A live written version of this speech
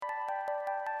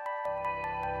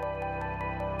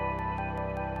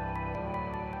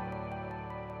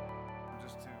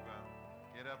Just to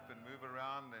get up and move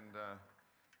around and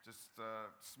just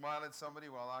smile at somebody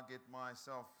while I get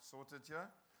myself sorted here.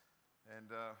 And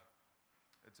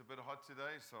it's a bit hot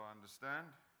today, so I understand.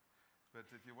 But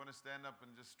if you want to stand up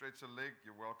and just stretch a leg,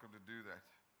 you're welcome to do that.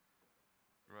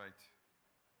 Right.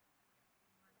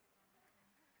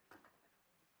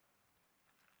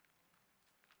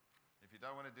 If you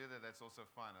don't want to do that, that's also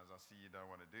fine, as I see you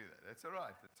don't want to do that. That's all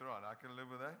right. That's all right. I can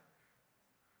live with that.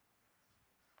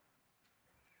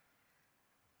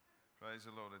 Praise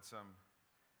the Lord.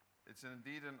 It's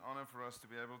indeed an honor for us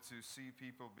to be able to see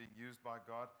people being used by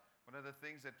God. One of the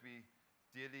things that we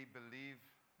dearly believe,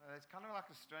 it's kind of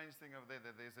like a strange thing over there,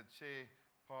 that there's a chair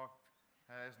parked,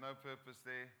 has no purpose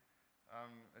there.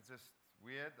 It's just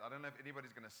weird. I don't know if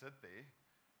anybody's going to sit there,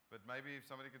 but maybe if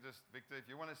somebody could just, Victor, if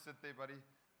you want to sit there, buddy,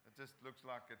 it just looks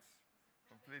like it's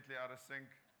completely out of sync.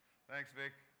 Thanks,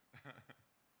 Vic.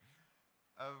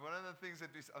 One of the things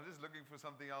that I'm just looking for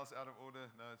something else out of order.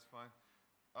 No, it's fine.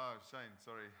 Oh, Shane,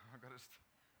 sorry.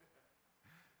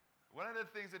 One of the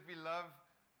things that we love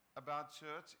about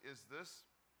church is this.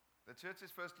 The church is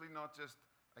firstly not just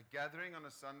a gathering on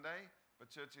a Sunday,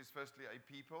 but church is firstly a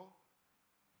people.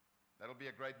 That'll be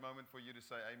a great moment for you to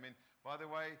say amen. By the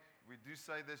way, we do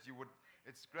say this.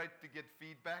 It's great to get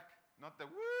feedback. Not the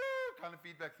woo kind of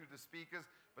feedback through the speakers,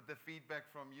 but the feedback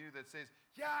from you that says,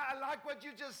 yeah, I like what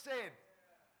you just said.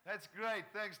 That's great.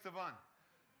 Thanks, Tavan.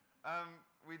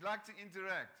 We'd like to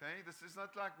interact. Hey? This is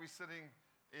not like we're sitting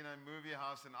in a movie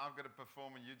house and I've got to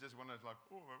perform and you just want to like,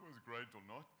 oh, that was great or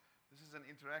not. This is an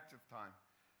interactive time.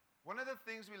 One of the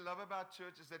things we love about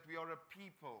church is that we are a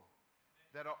people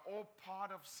that are all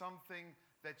part of something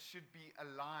that should be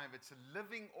alive. It's a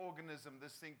living organism,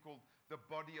 this thing called the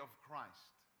body of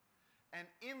Christ. And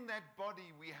in that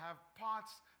body, we have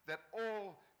parts that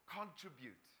all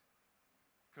contribute.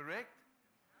 Correct?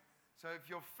 So if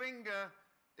your finger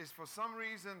is for some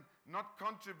reason not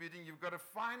contributing, you've got to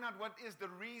find out what is the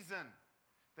reason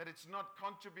that it's not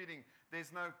contributing.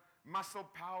 There's no muscle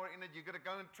power in it. You've got to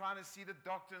go and try to see the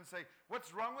doctor and say,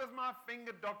 what's wrong with my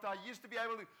finger, doctor? I used to be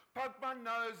able to poke my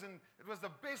nose and it was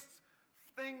the best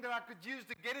thing that I could use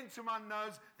to get into my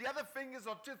nose. The other fingers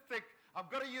are too thick. I've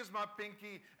got to use my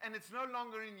pinky and it's no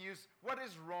longer in use. What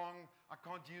is wrong? I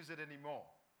can't use it anymore.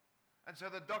 And so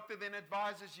the doctor then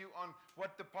advises you on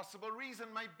what the possible reason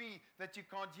may be that you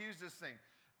can't use this thing.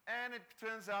 And it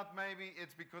turns out maybe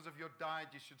it's because of your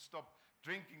diet. You should stop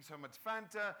drinking so much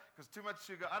Fanta because too much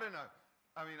sugar. I don't know.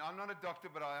 I mean, I'm not a doctor,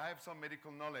 but I have some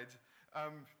medical knowledge.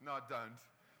 No, I don't.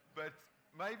 But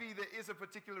maybe there is a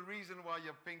particular reason why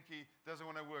your pinky doesn't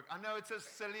want to work. I know it's a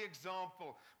silly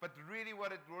example, but really what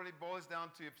it really boils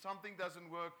down to, if something doesn't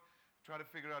work, try to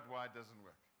figure out why it doesn't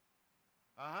work.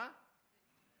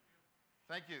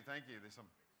 Thank you.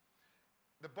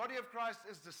 The body of Christ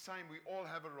is the same. We all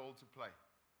have a role to play.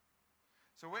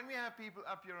 So when we have people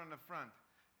up here on the front,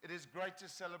 it is great to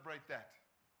celebrate that.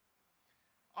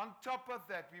 On top of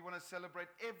that, we want to celebrate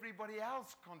everybody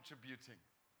else contributing.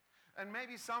 And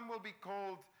maybe some will be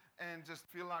called and just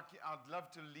feel like I'd love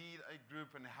to lead a group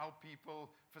and help people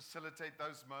facilitate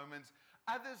those moments.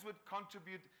 Others would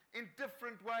contribute in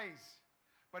different ways.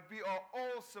 But we are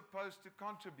all supposed to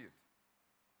contribute.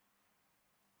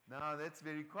 Now, that's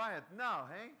very quiet. Now,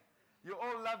 hey? You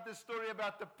all love the story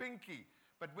about the pinky.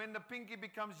 But when the pinky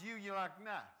becomes you, you're like,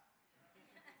 nah.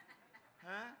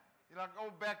 Huh? You're like,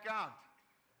 oh, back out.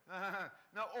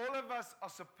 Now, all of us are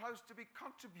supposed to be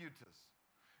contributors.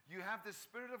 You have the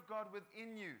Spirit of God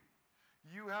within you.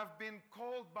 You have been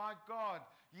called by God.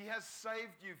 He has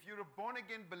saved you. If you're a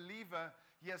born-again believer,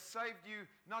 He has saved you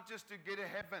not just to get to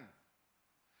heaven,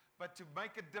 but to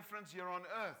make a difference here on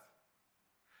earth.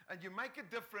 And you make a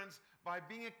difference by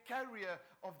being a carrier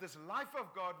of this life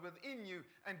of God within you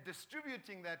and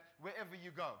distributing that wherever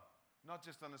you go, not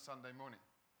just on a Sunday morning.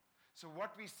 So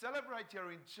what we celebrate here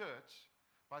in church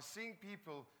by seeing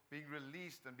people being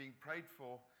released and being prayed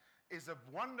for is a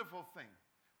wonderful thing.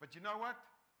 But you know what?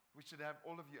 We should have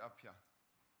all of you up here.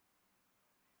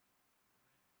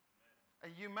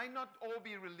 And you may not all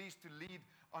be released to lead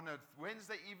on a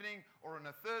Wednesday evening or on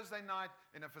a Thursday night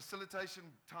in a facilitation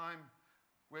time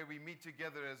where we meet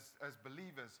together as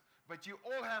believers. But you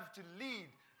all have to lead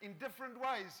in different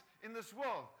ways in this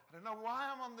world. I don't know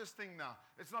why I'm on this thing now.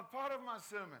 It's not part of my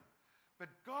sermon. But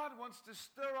God wants to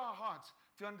stir our hearts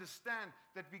to understand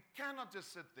that we cannot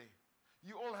just sit there.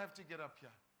 You all have to get up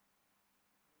here.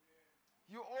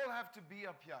 You all have to be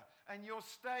up here. And your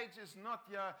stage is not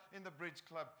here in the Bridge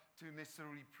Club to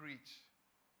necessarily preach.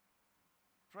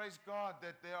 Praise God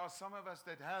that there are some of us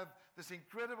that have this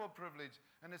incredible privilege,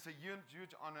 and it's a huge,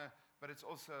 huge honor, but it's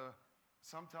also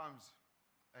sometimes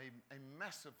a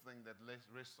massive thing that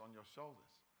rests on your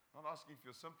shoulders. I'm not asking for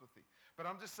your sympathy, but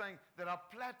I'm just saying that our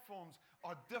platforms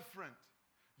are different.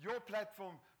 Your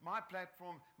platform, my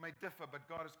platform may differ, but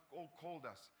God has all called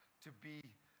us to be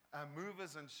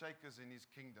movers and shakers in His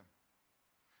kingdom.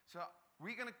 So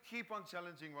we're going to keep on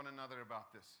challenging one another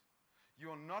about this.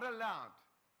 You are not allowed.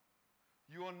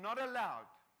 You are not allowed.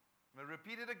 I'm going to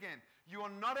repeat it again. You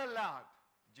are not allowed.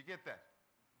 Did you get that?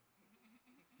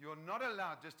 You are not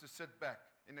allowed just to sit back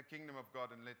in the kingdom of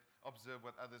God and observe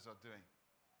what others are doing.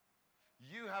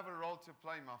 You have a role to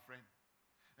play, my friend.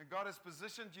 And God has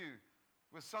positioned you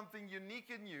with something unique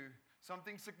in you,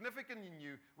 something significant in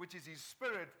you, which is His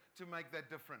Spirit to make that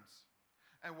difference.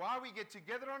 And why we get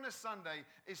together on a Sunday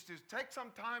is to take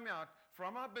some time out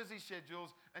from our busy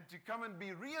schedules and to come and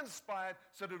be re-inspired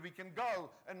so that we can go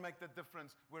and make the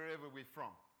difference wherever we're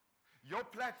from. Your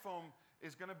platform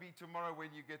is going to be tomorrow when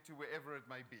you get to wherever it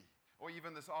may be, or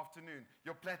even this afternoon.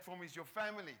 Your platform is your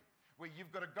family, where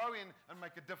you've got to go in and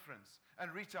make a difference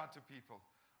and reach out to people.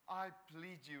 I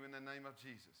plead you in the name of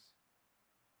Jesus.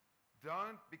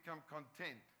 Don't become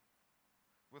content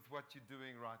with what you're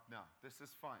doing right now. This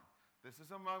is fine. This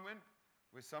is a moment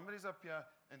where somebody's up here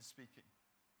and speaking.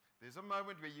 There's a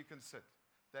moment where you can sit.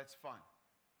 That's fine.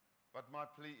 But my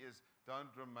plea is, don't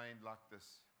remain like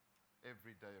this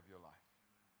every day of your life.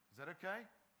 Is that okay?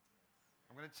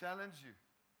 I'm going to challenge you.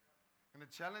 I'm going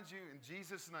to challenge you in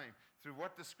Jesus' name through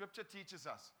what the Scripture teaches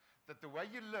us, that the way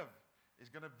you live is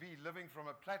going to be living from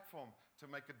a platform to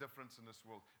make a difference in this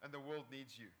world. And the world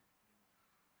needs you.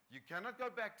 You cannot go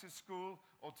back to school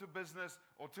or to business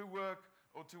or to work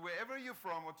or to wherever you're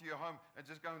from or to your home and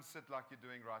just go and sit like you're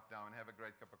doing right now and have a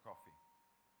great cup of coffee.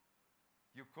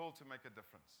 You're called to make a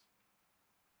difference.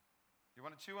 You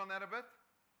want to chew on that a bit?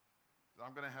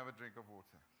 I'm going to have a drink of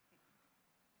water.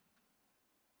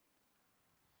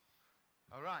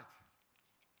 All right.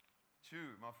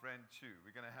 Chew, my friend, chew.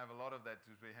 We're going to have a lot of that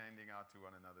to be handing out to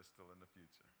one another still in the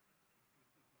future.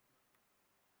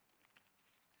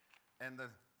 And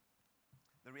the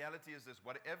reality is this: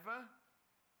 whatever's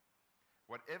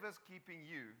keeping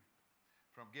you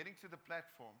from getting to the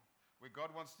platform where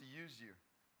God wants to use you,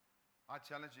 I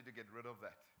challenge you to get rid of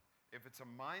that. If it's a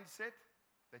mindset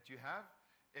that you have,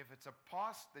 if it's a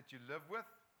past that you live with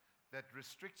that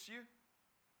restricts you,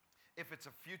 if it's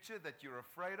a future that you're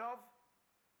afraid of,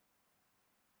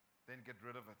 then get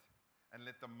rid of it. And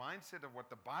let the mindset of what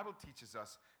the Bible teaches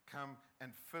us come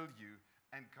and fill you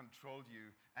and control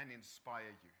you and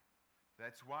inspire you.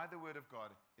 That's why the Word of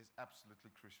God is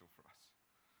absolutely crucial for us.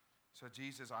 So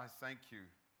Jesus, I thank you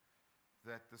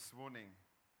that this morning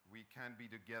we can be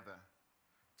together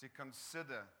to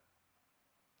consider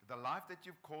the life that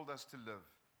you've called us to live.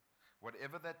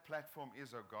 Whatever that platform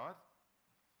is, oh God,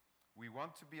 we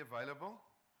want to be available.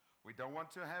 We don't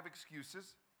want to have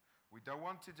excuses. We don't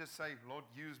want to just say, Lord,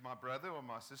 use my brother or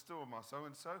my sister or my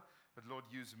so-and-so, but Lord,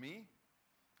 use me.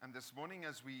 And this morning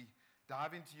as we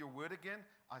dive into your word again,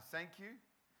 I thank you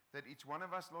that each one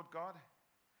of us, Lord God,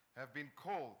 have been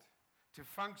called to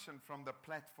function from the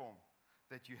platform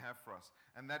that you have for us.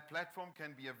 And that platform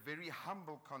can be a very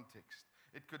humble context.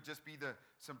 It could just be the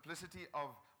simplicity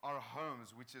of our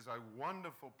homes, which is a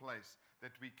wonderful place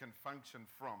that we can function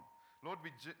from. Lord,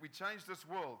 we change this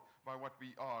world by what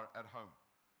we are at home.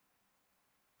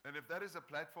 And if that is a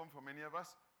platform for many of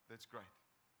us, that's great.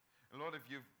 And Lord, if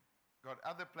you've got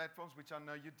other platforms, which I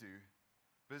know you do,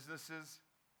 businesses,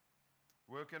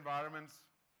 work environments,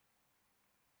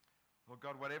 Lord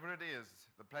God, whatever it is,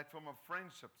 the platform of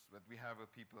friendships that we have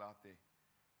with people out there,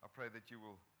 I pray that you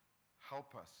will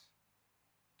help us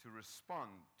to respond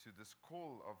to this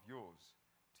call of yours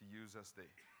to use us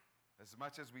there. As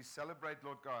much as we celebrate,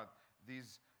 Lord God,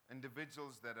 these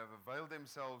individuals that have availed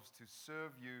themselves to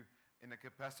serve you in the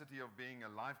capacity of being a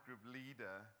life group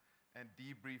leader and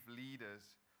debrief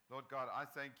leaders, Lord God, I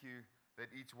thank you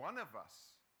that each one of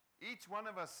us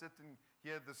sitting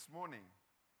here this morning,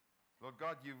 Lord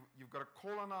God, you've got a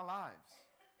call on our lives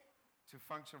to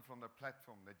function from the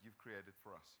platform that you've created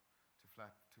for us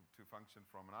to function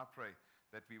from. And I pray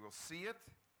that we will see it,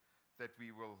 that we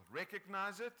will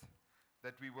recognize it,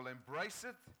 that we will embrace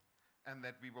it, and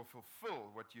that we will fulfill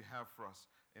what you have for us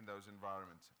in those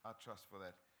environments. I trust for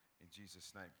that in Jesus'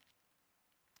 name.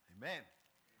 Amen.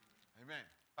 Amen.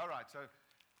 All right, so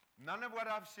none of what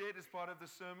I've shared is part of the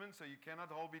sermon, so you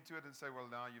cannot hold me to it and say, well,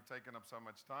 now you've taken up so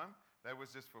much time. That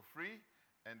was just for free,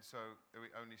 and so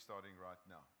we're only starting right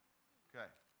now. Okay.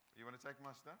 You want to take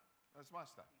my stuff? That's my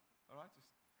stuff. All right.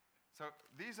 So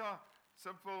these are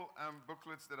simple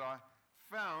booklets that I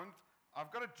found, I've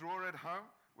got a drawer at home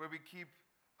where we keep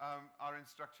our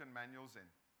instruction manuals in.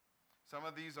 Some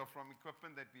of these are from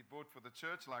equipment that we bought for the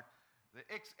church, like the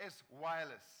XS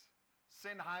Wireless,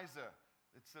 Sennheiser.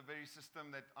 It's the very system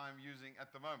that I'm using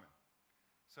at the moment.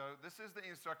 So this is the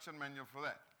instruction manual for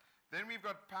that. Then we've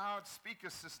got powered speaker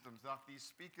systems, like these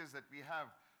speakers that we have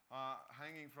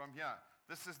hanging from here.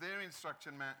 This is their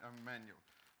instruction manual.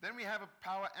 Then we have a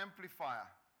power amplifier.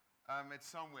 It's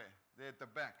somewhere there at the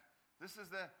back. This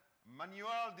is the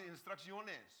Manual de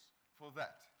Instrucciones for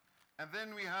that. And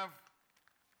then we have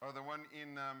the one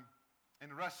in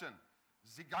Russian.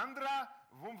 Zigandra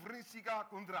Vumvrisiga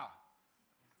Kundra.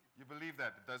 You believe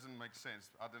that? It doesn't make sense.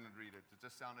 I didn't read it. It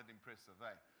just sounded impressive,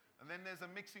 eh? And then there's a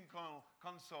mixing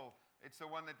console. It's the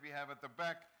one that we have at the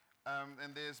back.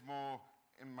 And there's more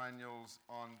in manuals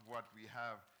on what we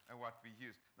have and what we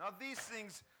use. Now, these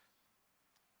things,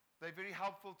 they're very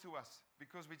helpful to us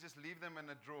because we just leave them in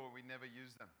a drawer. We never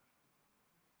use them.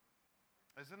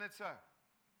 Isn't it so?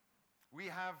 We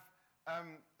have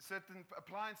certain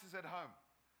appliances at home,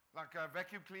 like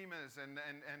vacuum cleaners and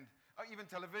even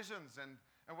televisions and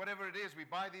whatever it is. We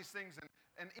buy these things,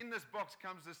 and in this box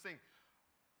comes this thing.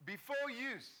 Before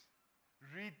use,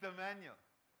 read the manual.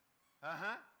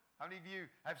 How many of you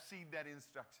have seen that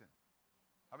instruction?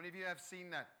 How many of you have seen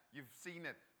that? You've seen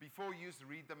it. Before use,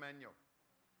 read the manual.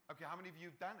 Okay, how many of you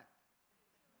have done it?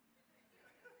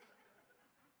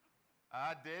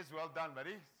 Des, well done,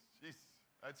 buddy. Jeez,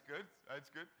 that's good. That's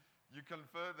good. You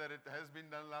confer that it has been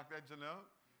done like that, Janelle?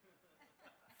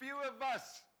 Few of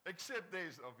us, except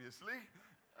Des, obviously,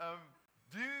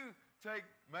 do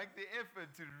make the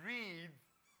effort to read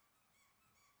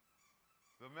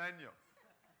the manual.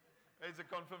 It's a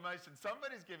confirmation.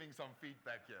 Somebody's giving some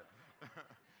feedback here.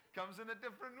 Comes in a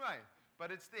different way, but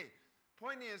it's there.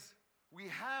 Point is, we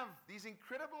have these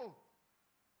incredible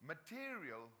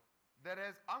material that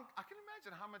has, I can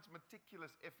imagine how much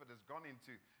meticulous effort has gone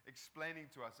into explaining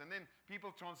to us. And then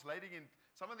people translating in,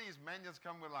 some of these manuals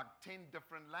come with like 10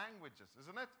 different languages,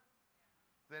 isn't it?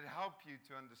 That help you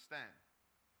to understand.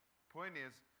 Point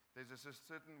is, there's a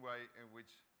certain way in which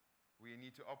we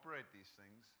need to operate these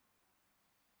things.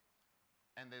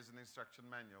 And there's an instruction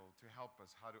manual to help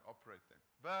us how to operate them.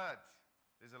 But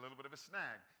there's a little bit of a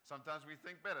snag. Sometimes we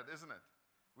think better, isn't it?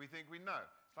 We think we know.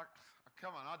 It's like,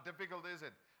 come on, how difficult is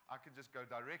it? I could just go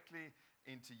directly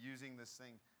into using this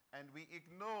thing. And we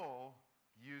ignore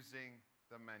using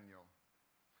the manual.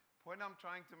 Point I'm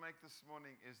trying to make this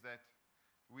morning is that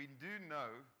we do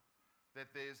know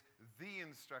that there's the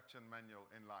instruction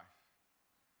manual in life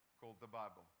called the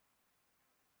Bible.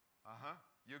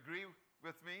 You agree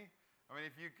with me? I mean,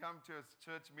 if you come to a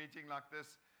church meeting like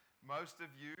this, most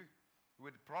of you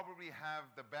would probably have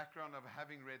the background of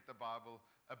having read the Bible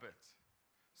a bit.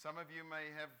 Some of you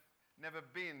may have never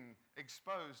been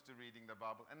exposed to reading the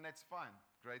Bible, and that's fine.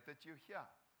 Great that you're here.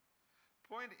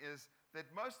 Point is that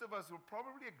most of us will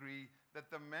probably agree that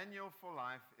the manual for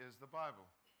life is the Bible.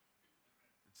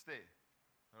 It's there,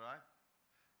 all right?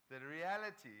 The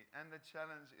reality and the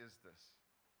challenge is this.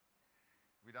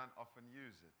 We don't often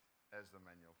use it as the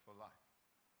manual for life.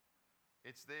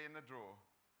 It's there in a drawer.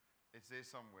 It's there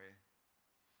somewhere.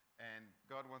 And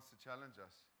God wants to challenge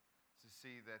us to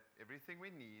see that everything we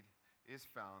need is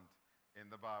found in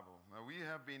the Bible. Now, we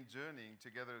have been journeying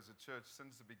together as a church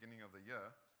since the beginning of the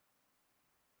year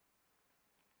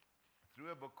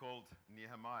through a book called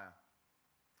Nehemiah.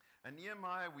 And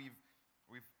Nehemiah, we've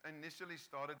initially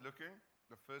started looking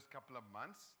the first couple of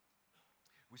months.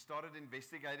 We started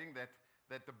investigating that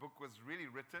the book was really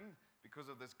written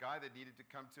because of this guy that needed to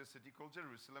come to a city called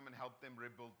Jerusalem and help them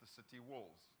rebuild the city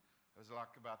walls. It was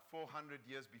like about 400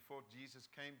 years before Jesus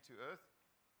came to earth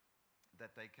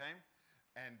that they came.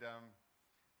 And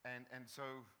so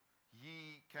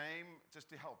he came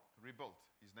just to help rebuild.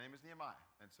 His name is Nehemiah.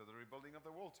 And so the rebuilding of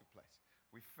the wall took place.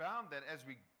 We found that as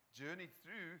we journeyed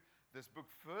through this book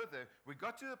further, we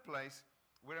got to a place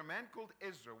where a man called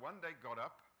Ezra one day got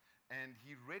up and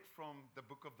he read from the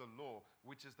book of the law,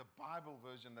 which is the Bible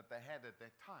version that they had at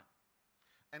that time.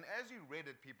 And as he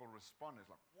read it, people responded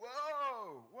like,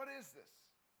 whoa, what is this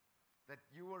that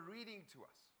you are reading to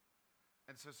us?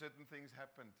 And so certain things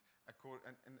happened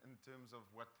in terms of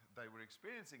what they were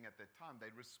experiencing at that time.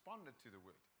 They responded to the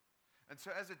word. And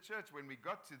so as a church, when we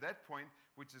got to that point,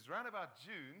 which is around about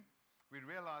June, we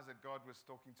realized that God was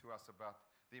talking to us about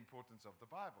the importance of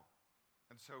the Bible.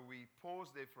 And so we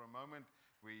paused there for a moment.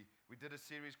 We did a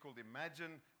series called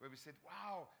Imagine, where we said,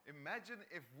 wow, imagine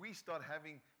if we start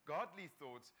having godly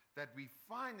thoughts that we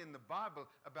find in the Bible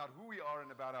about who we are and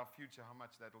about our future, how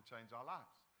much that will change our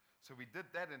lives. So we did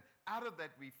that, and out of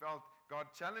that we felt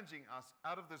God challenging us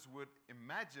out of this word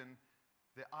imagine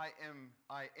The I am,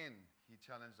 I in, he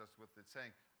challenged us with it,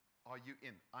 saying, are you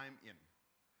in? I'm in.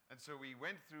 And so we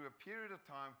went through a period of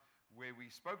time where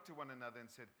we spoke to one another and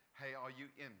said, hey, are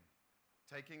you in?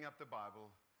 Taking up the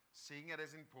Bible, seeing it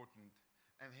as important.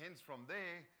 And hence from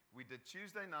there, we did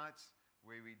Tuesday nights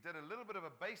where we did a little bit of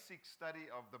a basic study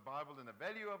of the Bible and the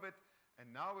value of it.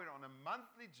 And now we're on a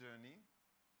monthly journey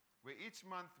where each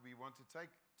month we want to take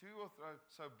 2 or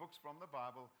so books from the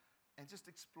Bible and just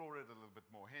explore it a little bit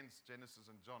more. Hence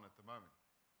Genesis and John at the moment.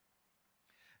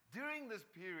 During this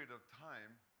period of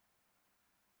time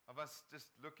of us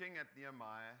just looking at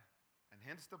Nehemiah and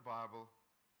hence the Bible,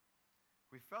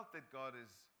 we felt that God is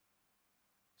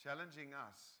challenging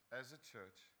us as a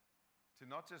church to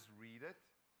not just read it,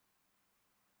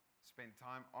 spend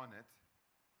time on it,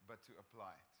 but to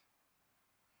apply it.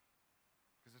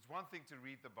 Because it's one thing to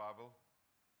read the Bible.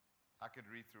 I could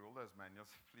read through all those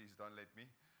manuals. Please don't let me.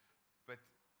 But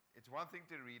it's one thing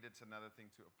to read. It's another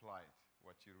thing to apply it,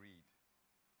 what you read.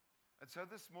 And so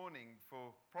this morning,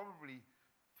 for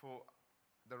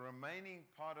the remaining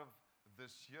part of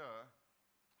this year,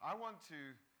 I want to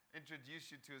introduce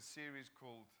you to a series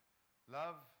called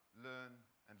Love, Learn,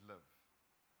 and Live.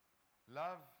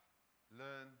 Love,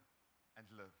 learn, and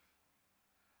live.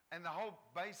 And the whole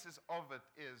basis of it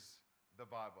is the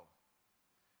Bible.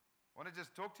 I want to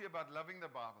just talk to you about loving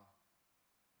the Bible.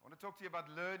 I want to talk to you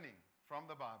about learning from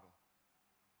the Bible.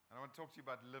 And I want to talk to you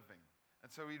about living.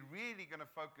 And so we're really going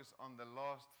to focus on the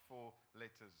last 4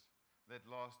 letters. That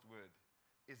last word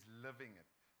is living it.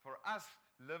 For us,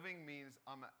 living means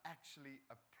I'm actually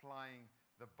applying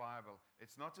the Bible.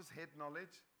 It's not just head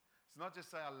knowledge. It's not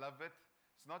just saying I love it.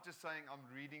 It's not just saying I'm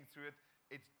reading through it.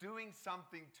 It's doing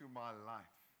something to my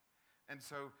life. And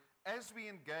so as we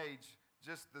engage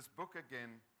just this book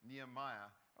again, Nehemiah,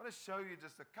 I want to show you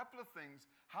just a couple of things,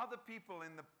 how the people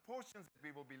in the portions that we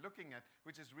will be looking at,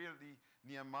 which is really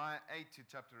Nehemiah 8 to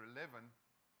chapter 11,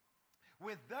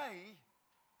 where they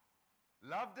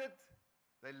loved it,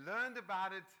 they learned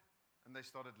about it, and they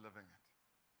started living it.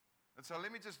 And so let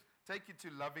me just take you to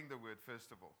loving the word first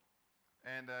of all.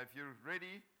 And if you're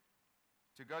ready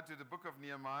to go to the book of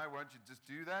Nehemiah, won't you just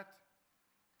do that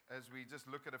as we just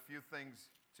look at a few things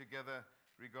together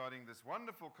regarding this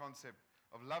wonderful concept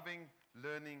of loving,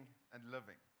 learning, and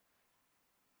living.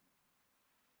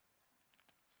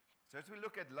 So as we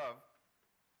look at love,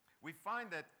 we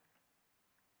find that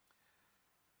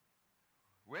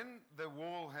when the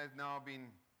wall had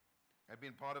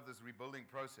been part of this rebuilding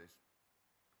process,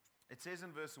 it says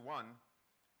in verse 1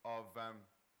 of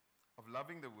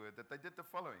loving the word that they did the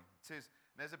following. It says,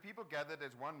 and as the people gathered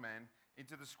as one man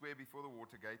into the square before the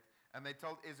water gate, and they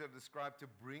told Ezra the scribe to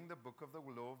bring the book of the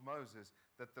law of Moses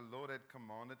that the Lord had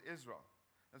commanded Israel.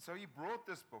 And so he brought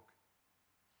this book.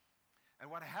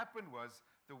 And what happened was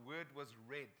the word was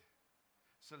read.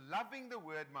 So loving the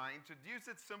word, I introduce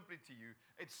it simply to you,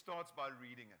 it starts by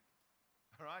reading it.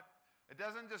 All right? It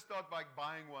doesn't just start by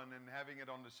buying one and having it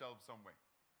on the shelf somewhere.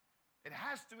 It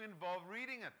has to involve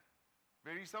reading it.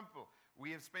 Very simple.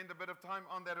 We have spent a bit of time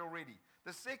on that already.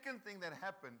 The second thing that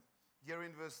happened here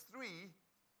in verse 3,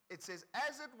 it says,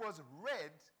 as it was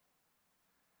read,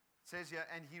 it says here,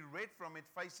 and he read from it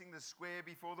facing the square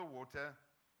before the water,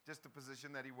 just the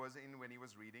position that he was in when he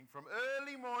was reading, from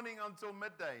early morning until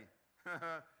midday.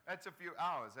 That's a few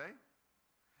hours, eh?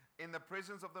 In the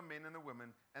presence of the men and the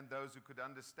women and those who could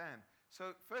understand.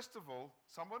 So, first of all,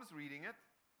 someone's reading it.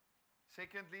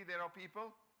 Secondly, there are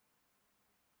people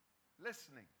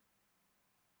listening.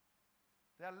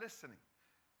 They are listening.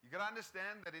 You got to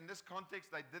understand that in this context,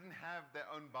 they didn't have their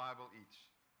own Bible each.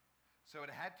 So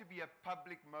it had to be a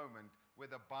public moment where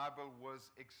the Bible was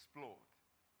explored.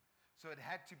 So it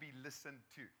had to be listened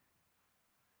to.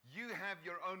 You have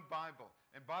your own Bible.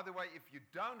 And by the way, if you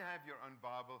don't have your own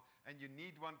Bible and you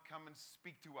need one, come and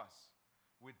speak to us.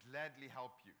 We'd gladly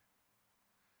help you.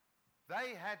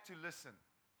 They had to listen.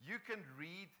 You can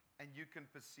read and you can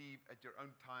perceive at your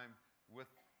own time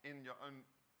within your own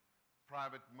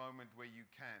private moment where you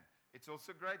can. It's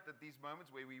also great that these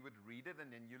moments where we would read it and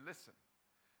then you listen.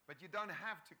 But you don't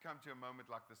have to come to a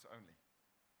moment like this only,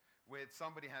 where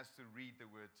somebody has to read the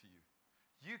word to you.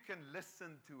 You can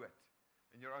listen to it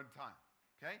in your own time.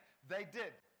 Okay? They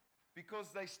did,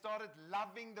 because they started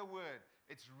loving the word.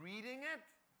 It's reading it.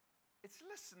 It's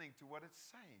listening to what it's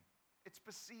saying. It's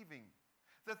perceiving.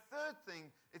 The third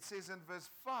thing, it says in verse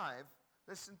 5,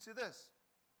 listen to this.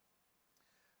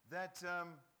 That,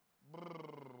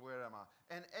 where am I?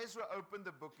 And Ezra opened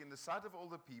the book in the sight of all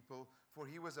the people, for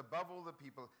he was above all the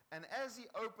people. And as he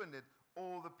opened it,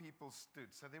 all the people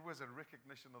stood. So there was a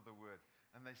recognition of the word.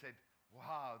 And they said,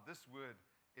 wow, this word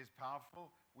is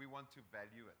powerful. We want to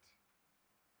value it.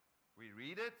 We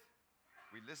read it,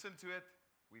 we listen to it,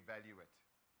 we value it.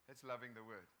 That's loving the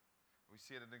word. We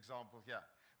see it an example here.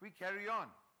 We carry on.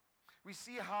 We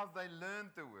see how they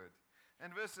learned the word.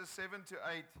 And verses 7 to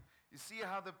 8, you see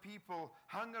how the people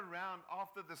hung around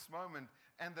after this moment,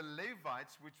 and the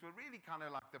Levites, which were really kind of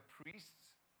like the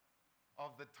priests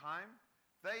of the time,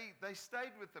 they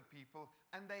stayed with the people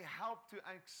and they helped to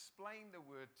explain the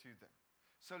word to them.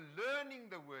 So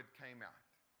learning the word came out.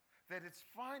 That it's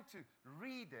fine to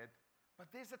read it,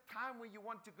 but there's a time where you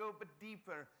want to go a bit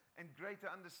deeper and greater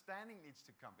understanding needs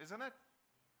to come, isn't it?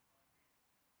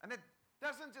 And it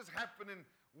doesn't just happen in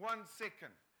 1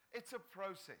 second. It's a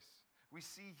process. We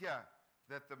see here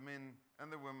that the men and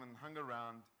the women hung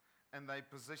around and they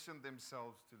positioned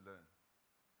themselves to learn.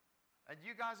 And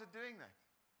you guys are doing that.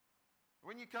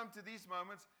 When you come to these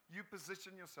moments, you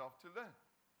position yourself to learn.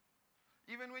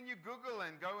 Even when you Google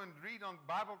and go and read on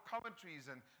Bible commentaries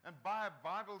and buy a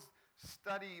Bible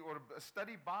study, or a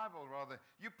study Bible rather,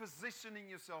 you're positioning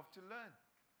yourself to learn.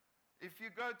 If you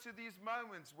go to these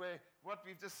moments where what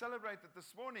we've just celebrated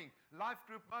this morning, life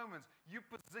group moments, you're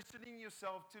positioning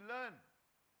yourself to learn.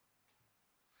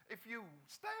 If you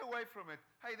stay away from it,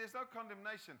 hey, there's no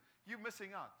condemnation. You're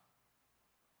missing out.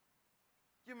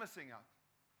 You're missing out.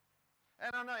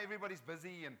 And I know everybody's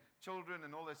busy and children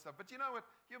and all that stuff, but you know what?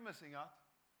 You're missing out.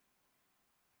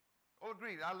 All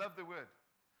agreed. I love the word.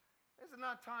 There's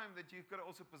enough time that you've got to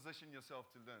also position yourself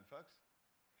to learn, folks.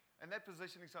 And that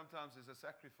positioning sometimes is a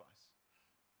sacrifice.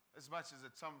 As much as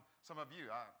it's some of you,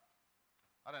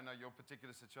 I don't know your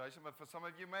particular situation, but for some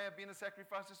of you may have been a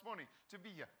sacrifice this morning to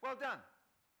be here. Well done.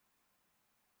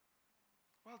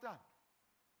 Well done.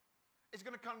 It's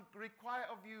going to require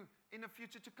of you in the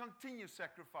future to continue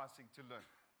sacrificing to learn.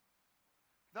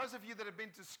 Those of you that have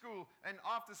been to school and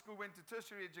after school went to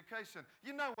tertiary education,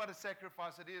 you know what a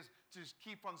sacrifice it is to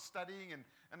keep on studying and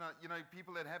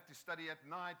people that have to study at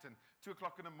night and 2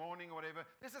 o'clock in the morning or whatever.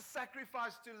 There's a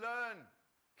sacrifice to learn.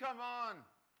 Come on.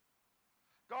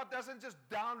 God doesn't just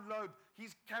download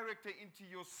his character into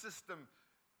your system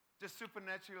just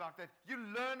supernaturally like that. You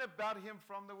learn about him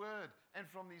from the word and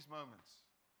from these moments.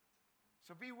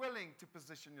 So be willing to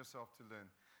position yourself to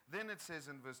learn. Then it says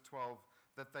in verse 12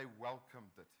 that they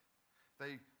welcomed it.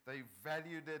 They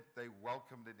valued it. They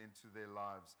welcomed it into their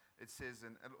lives. It says,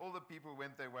 and all the people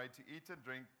went their way to eat and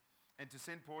drink and to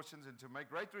send portions and to make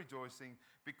great rejoicing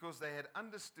because they had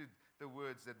understood the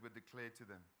words that were declared to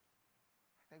them.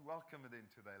 They welcomed it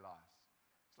into their lives.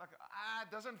 It's like,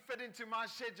 it doesn't fit into my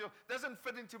schedule. Doesn't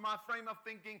fit into my frame of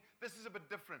thinking. This is a bit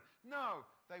different. No,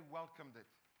 they welcomed it.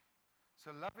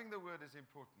 So loving the word is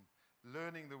important.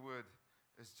 Learning the word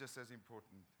is just as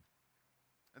important.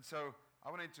 And so I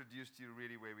want to introduce to you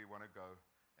really where we want to go,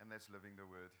 and that's living the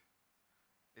word.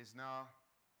 Is now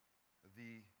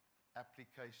the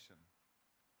application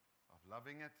of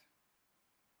loving it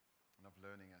and of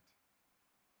learning it.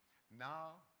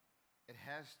 Now it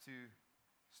has to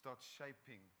start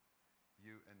shaping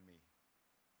you and me.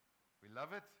 We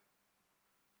love it.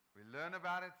 We learn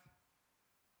about it.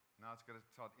 Now it's got to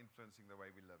start influencing the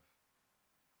way we live.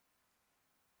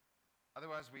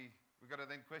 Otherwise, we've got to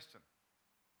then question,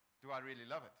 do I really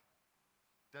love it?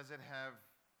 Does it have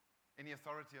any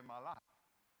authority in my life?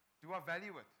 Do I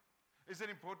value it? Is it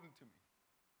important to me?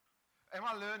 Am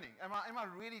I learning? Am I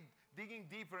really digging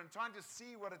deeper and trying to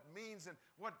see what it means and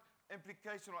what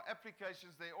implication or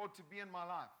applications there ought to be in my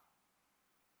life?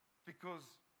 Because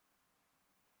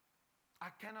I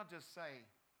cannot just say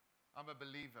I'm a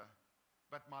believer,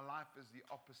 but my life is the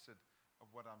opposite of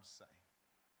what I'm saying.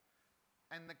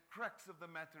 And the crux of the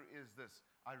matter is this.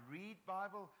 I read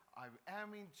Bible, I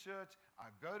am in church, I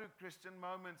go to Christian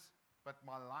moments, but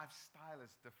my lifestyle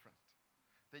is different.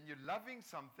 Then you're loving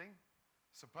something,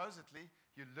 supposedly,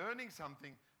 you're learning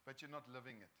something, but you're not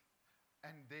living it.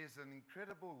 And there's an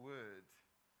incredible word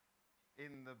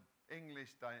in the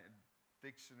English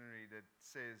dictionary that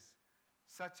says,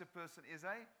 such a person is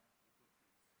a?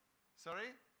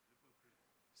 Sorry?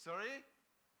 Sorry?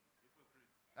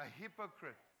 A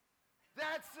hypocrite.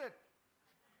 That's it.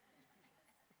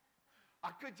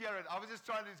 I could hear it. I was just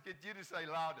trying to get you to say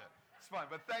louder. It's fine,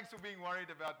 but thanks for being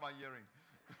worried about my hearing.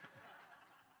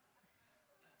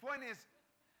 Point is,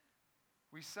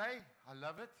 we say, I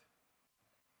love it.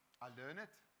 I learn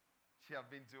it. See, I've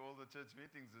been to all the church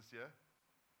meetings this year.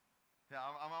 Yeah,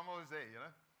 I'm always there, you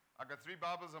know. I've got 3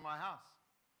 Bibles in my house.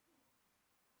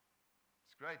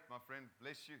 It's great, my friend.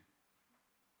 Bless you.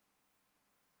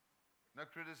 No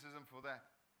criticism for that.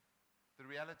 The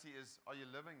reality is, are you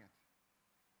living it?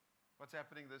 What's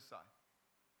happening this side?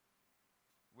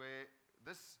 Where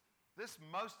this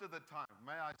most of the time,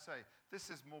 may I say,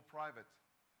 this is more private.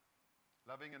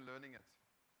 Loving and learning it.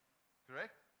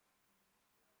 Correct?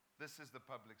 This is the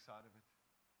public side of it.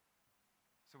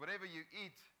 So whatever you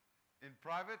eat in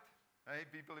private, hey,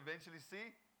 people eventually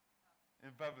see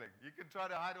in public. You can try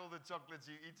to hide all the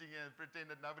chocolates you're eating and pretend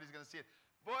that nobody's going to see it.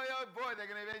 Boy, oh boy, they're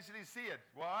going to eventually see it.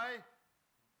 Why?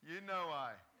 You know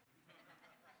why.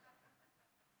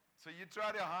 So you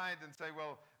try to hide and say,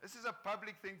 well, this is a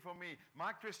public thing for me.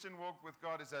 My Christian walk with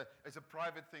God is a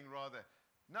private thing rather.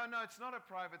 No, it's not a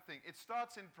private thing. It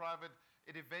starts in private.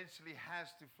 It eventually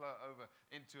has to flow over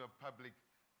into a public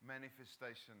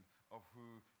manifestation of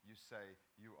who you say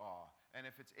you are. And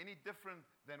if it's any different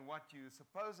than what you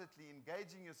supposedly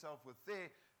engaging yourself with there,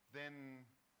 then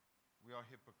we are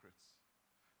hypocrites.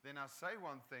 Then I say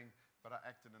one thing, but I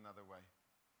act in another way.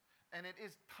 And it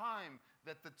is time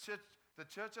that the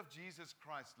church of Jesus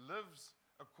Christ lives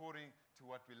according to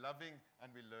what we're loving and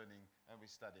we're learning and we're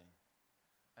studying,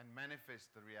 and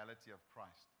manifest the reality of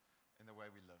Christ in the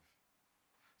way we live.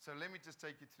 So let me just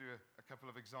take you through a couple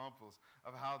of examples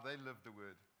of how they live the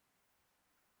word.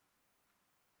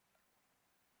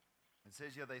 It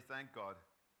says here they thank God.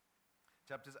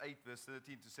 Chapters 8, verse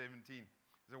 13 to 17.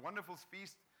 There's a wonderful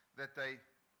feast that they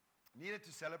needed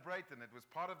to celebrate, and it was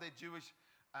part of their Jewish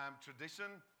tradition,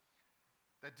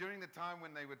 that during the time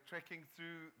when they were trekking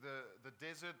through the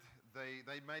desert,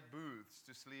 they made booths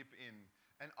to sleep in.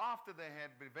 And after they had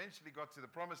eventually got to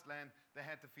the promised land, they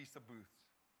had the Feast of Booths,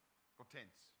 or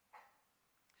tents.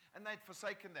 And they'd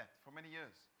forsaken that for many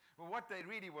years. But what they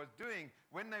really was doing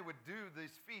when they would do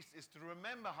this feast is to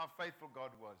remember how faithful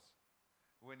God was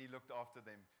when he looked after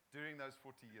them during those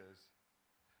 40 years,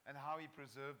 and how he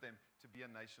preserved them to be a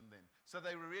nation then. So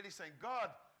they were really saying, God,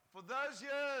 for those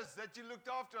years that you looked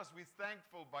after us, we're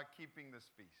thankful by keeping this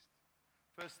feast.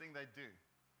 First thing they do.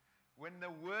 When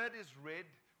the word is read,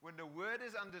 when the word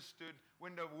is understood,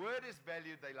 when the word is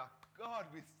valued, they're like, God,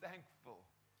 we're thankful.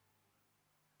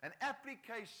 An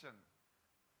application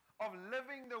of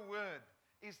living the word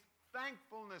is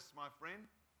thankfulness, my friend.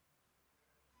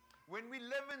 When we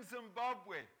live in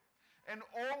Zimbabwe and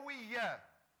all we hear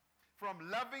from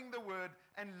loving the word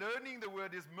and learning the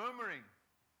word is murmuring,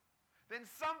 then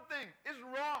something is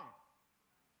wrong.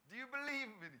 Do you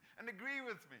believe me and agree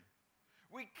with me?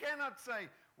 We cannot say,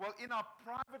 well, in our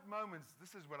private moments,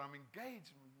 this is what I'm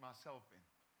engaged myself in.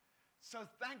 So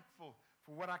thankful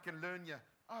for what I can learn here.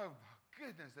 Oh, my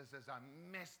goodness, this is a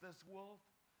mess, this world.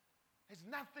 There's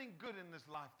nothing good in this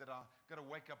life that I've got to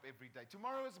wake up every day.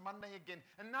 Tomorrow is Monday again,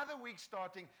 another week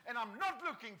starting, and I'm not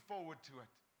looking forward to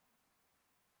it.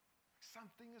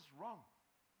 Something is wrong.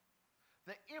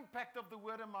 The impact of the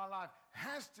word in my life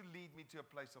has to lead me to a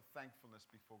place of thankfulness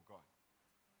before God,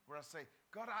 where I say,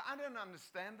 God, I don't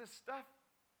understand this stuff,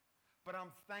 but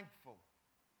I'm thankful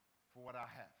for what I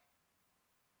have.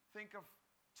 Think of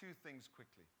two things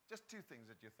quickly. Just two things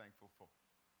that you're thankful for.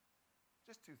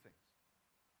 Just two things.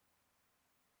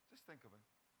 Just think of it.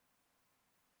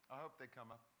 I hope they come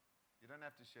up. You don't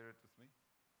have to share it with me.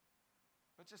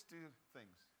 But just two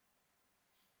things.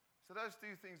 So those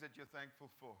two things that you're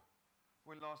thankful for,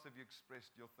 when last have you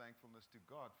expressed your thankfulness to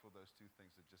God for those two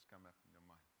things that just come up in your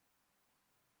mind?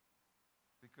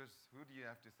 Because who do you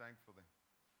have to thank for them?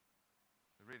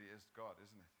 It really is God,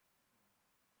 isn't it?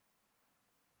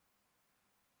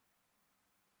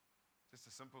 Just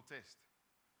a simple test.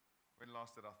 When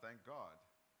last did I thank God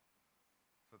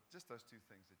for just those two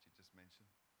things that you just mentioned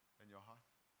in your heart?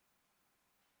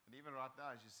 And even right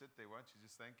now, as you sit there, won't you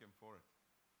just thank Him for it,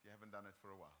 if you haven't done it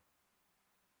for a while?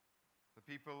 The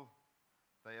people,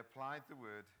 they applied the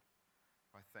word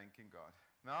by thanking God.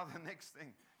 Now the next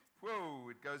thing,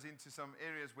 it goes into some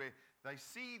areas where they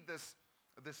see the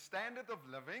standard of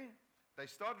living. They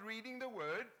start reading the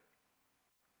word.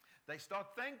 They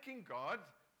start thanking God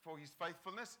for His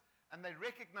faithfulness. And they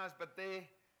recognize, but they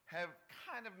have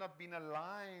kind of not been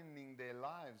aligning their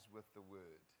lives with the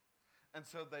word. And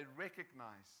so they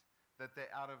recognize that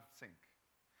they're out of sync.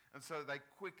 And so they're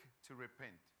quick to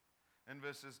repent. In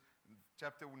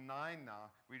chapter 9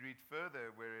 now, we read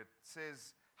further where it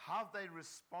says how they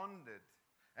responded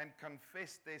and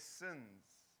confessed their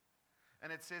sins.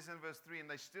 And it says in verse 3, and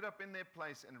they stood up in their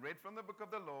place and read from the book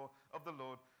of the law of the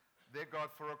Lord, their God,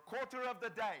 for a quarter of the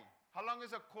day. How long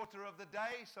is a quarter of the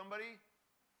day? Somebody?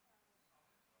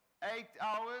 8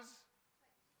 hours?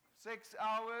 6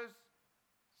 hours?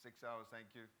 6 hours,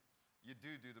 thank you. You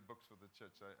do the books for the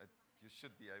church, so you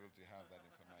should be able to have that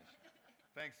information.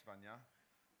 Thanks, Vanya.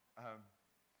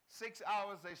 6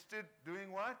 hours they stood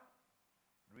doing what?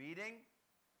 Reading.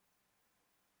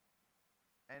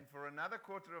 And for another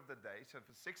quarter of the day, so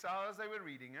for 6 hours they were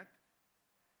reading it,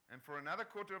 and for another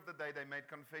quarter of the day they made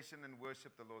confession and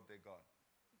worshiped the Lord their God.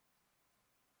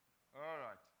 All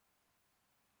right.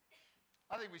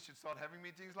 I think we should start having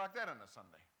meetings like that on a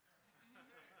Sunday.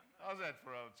 How's that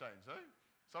for a change, eh?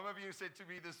 Some of you said to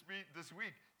me this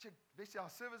week, "Chick, our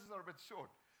services are a bit short."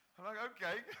 I'm like,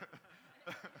 okay.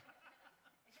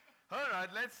 All right,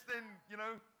 let's then,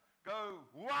 go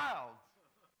wild.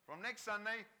 From next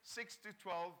Sunday, 6 to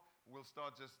 12, we'll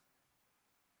start just,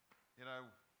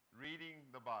 reading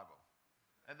the Bible.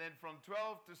 And then from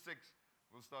 12 to 6,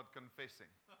 we'll start confessing.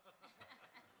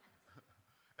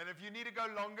 And if you need to go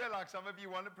longer, like some of you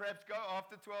want to perhaps go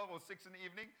after 12 or 6 in the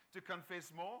evening to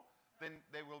confess more, then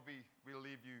we'll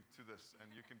leave you to this and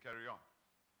you can carry on.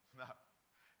 Now,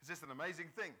 it's just an amazing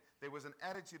thing. There was an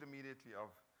attitude immediately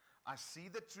of, I see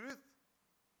the truth.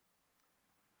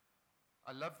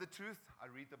 I love the truth. I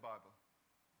read the Bible.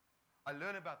 I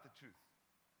learn about the truth.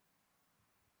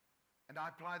 And I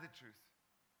apply the truth.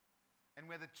 And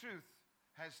where the truth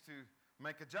has to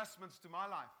make adjustments to my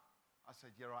life, I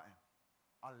say, here I am.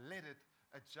 I'll let it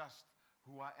adjust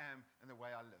who I am and the way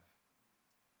I live.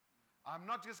 I'm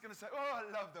not just going to say, oh, I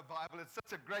love the Bible. It's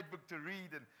such a great book to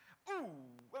read. And,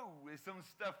 there's some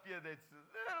stuff here that's a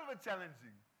little bit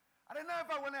challenging. I don't know if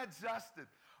I want to adjust it.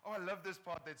 Oh, I love this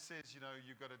part that says,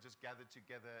 you've got to just gather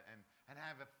together and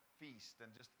have a feast and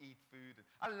just eat food.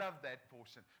 I love that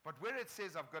portion. But where it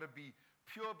says I've got to be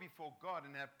pure before God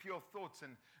and have pure thoughts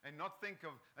and not think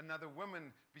of another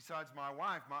woman besides my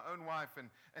wife, my own wife, and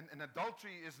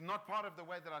adultery is not part of the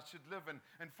way that I should live,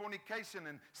 and fornication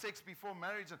and sex before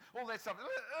marriage and all that stuff,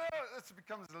 it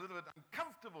becomes a little bit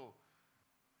uncomfortable.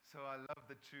 So I love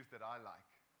the truth that I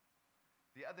like.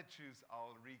 The other truths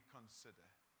I'll reconsider.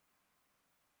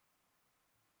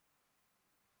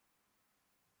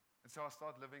 And so I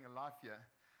start living a life here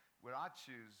where I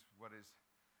choose what is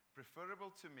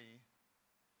preferable to me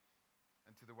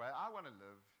and to the way I want to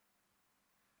live,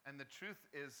 and the truth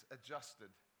is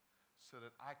adjusted so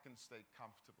that I can stay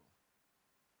comfortable.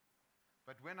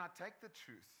 But when I take the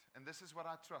truth, and this is what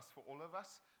I trust for all of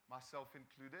us, myself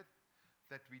included,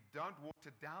 that we don't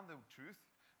water down the truth,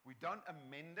 we don't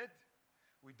amend it,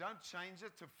 we don't change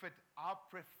it to fit our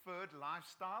preferred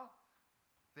lifestyle,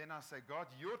 then I say, God,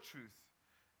 your truth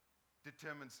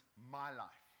determines my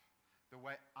life, the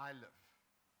way I live.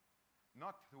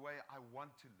 Not the way I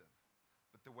want to live,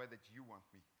 but the way that you want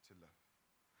me to live.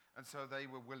 And so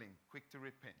they were willing, quick to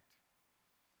repent.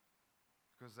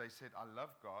 Because they said, I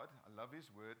love God, I love his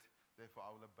word, therefore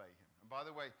I will obey him. And by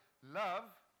the way, love,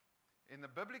 in the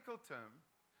biblical term,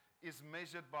 is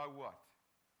measured by what?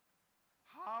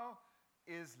 How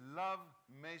is love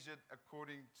measured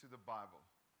according to the Bible?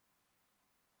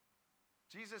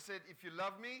 Jesus said, if you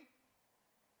love me,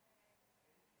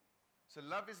 so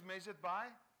love is measured by?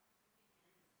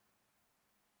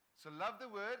 So love the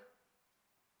word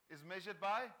is measured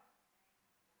by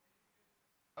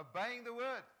obeying the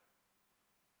word.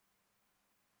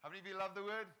 How many of you love the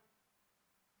word?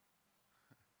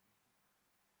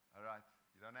 All right.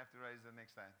 You don't have to raise the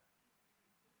next hand.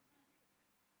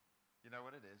 You know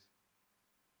what it is?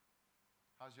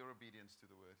 How's your obedience to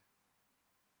the word?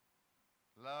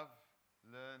 Love,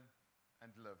 learn,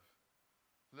 and live.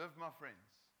 Live, my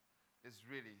friends, is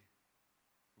really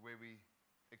where we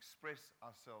express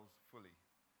ourselves fully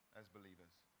as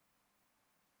believers.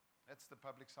 That's the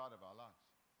public side of our lives.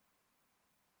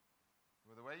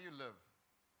 Where the way you live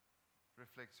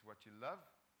reflects what you love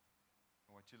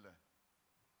and what you learn.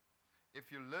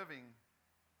 If you're living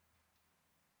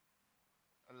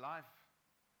a life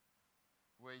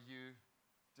where you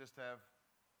just have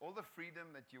all the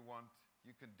freedom that you want,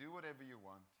 you can do whatever you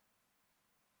want,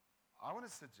 I want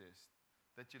to suggest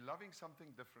that you're loving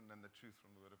something different than the truth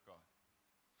from the Word of God.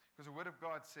 Because the Word of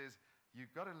God says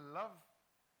you've got to love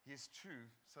his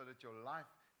truth so that your life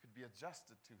could be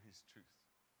adjusted to his truth.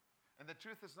 And the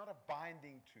truth is not a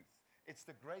binding truth. It's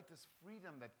the greatest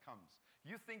freedom that comes.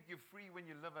 You think you're free when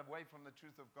you live away from the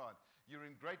truth of God. You're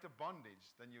in greater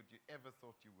bondage than you ever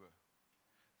thought you were.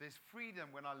 There's freedom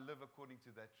when I live according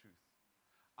to that truth.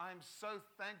 I'm so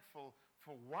thankful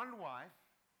for one wife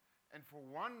and for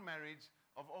one marriage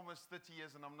of almost 30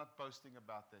 years, and I'm not boasting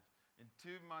about that. In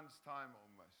 2 months' time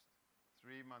almost,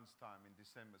 3 months' time in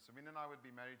December. Samin and I would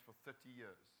be married for 30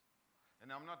 years. And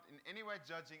I'm not in any way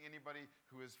judging anybody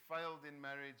who has failed in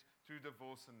marriage through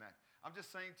divorce and that. I'm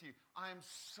just saying to you, I am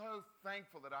so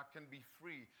thankful that I can be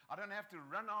free. I don't have to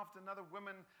run after another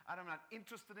woman. I'm not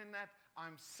interested in that.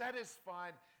 I'm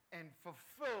satisfied and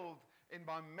fulfilled in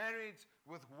my marriage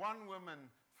with one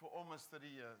woman for almost 30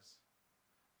 years.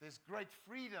 There's great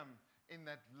freedom in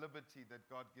that liberty that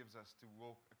God gives us to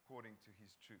walk according to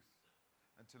his truth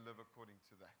and to live according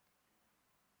to that.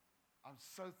 I'm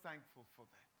so thankful for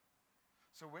that.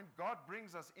 So when God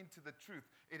brings us into the truth,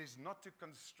 it is not to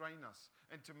constrain us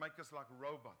and to make us like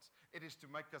robots. It is to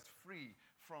make us free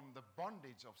from the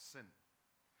bondage of sin.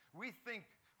 We think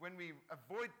when we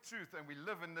avoid truth and we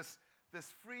live in this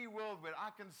free world where I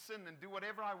can sin and do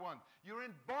whatever I want, you're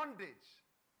in bondage,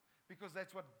 because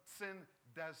that's what sin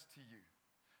does to you.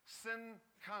 Sin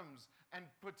comes and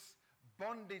puts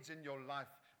bondage in your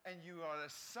life, and you are a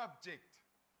subject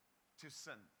to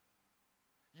sin.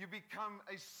 You become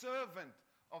a servant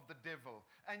of the devil,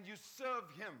 and you serve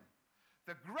him.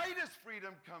 The greatest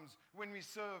freedom comes when we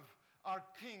serve our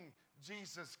King,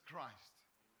 Jesus Christ.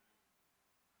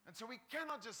 And so we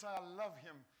cannot just say, I love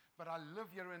him, but I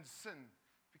live here in sin,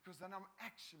 because then I'm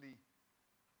a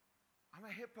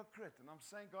hypocrite, and I'm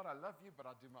saying, God, I love you, but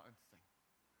I do my own thing.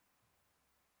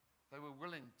 They were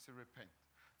willing to repent.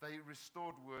 They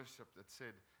restored worship, that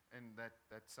said in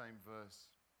that same verse.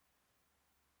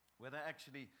 Where they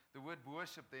actually, the word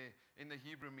worship there in the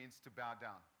Hebrew means to bow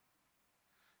down.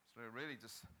 So really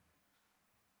just,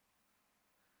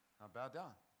 I bow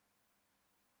down.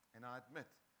 And I admit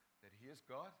that he is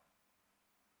God,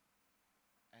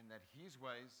 and that his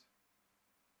ways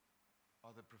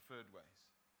are the preferred ways,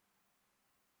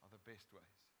 are the best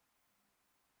ways.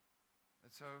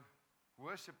 And so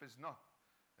worship is not,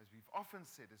 as we've often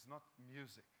said, it's not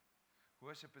music.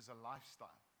 Worship is a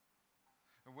lifestyle.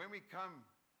 And when we come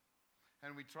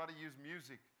and we try to use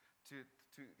music to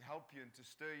help you and to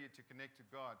stir you to connect to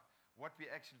God, what we're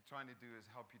actually trying to do is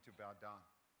help you to bow down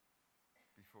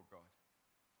before God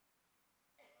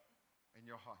in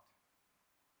your heart.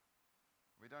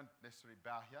 We don't necessarily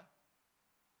bow here.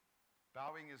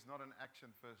 Bowing is not an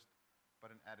action first, but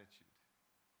an attitude.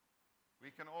 We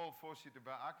can all force you to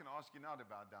bow. I can ask you now to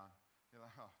bow down. You're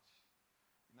like, I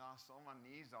saw my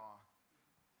knees are,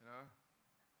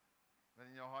 But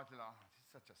in your heart, you're like, this is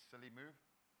such a silly move.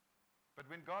 But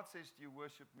when God says to you,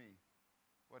 worship me,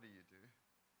 what do you do?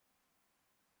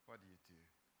 What do you do?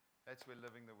 That's where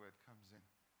living the word comes in.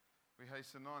 We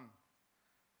hasten on.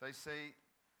 They say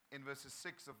in verses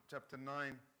 6 of chapter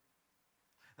 9,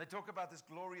 they talk about this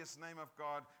glorious name of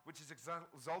God, which is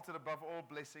exalted above all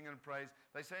blessing and praise.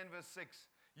 They say in verse 6,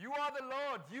 you are the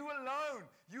Lord, you alone.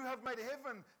 You have made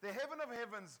heaven, the heaven of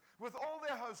heavens, with all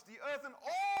their hosts, the earth and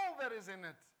all that is in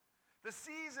it, the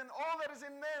seas and all that is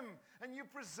in them, and you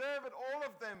preserve it, all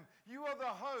of them. You are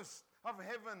the host of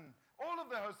heaven. All of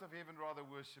the hosts of heaven rather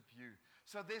worship you.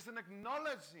 So there's an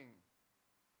acknowledging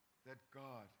that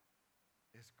God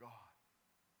is God.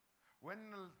 When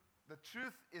the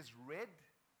truth is read,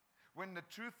 when the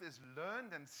truth is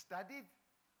learned and studied,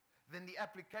 then the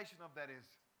application of that is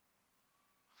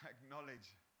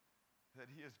acknowledge that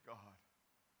he is God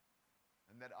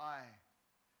and that I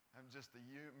am just a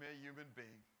mere human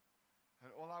being,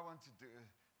 and all I want to do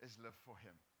is live for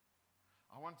him.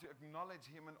 I want to acknowledge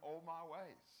him in all my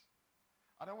ways.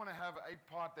 I don't want to have a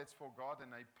part that's for God and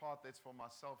a part that's for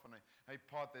myself and a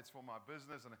part that's for my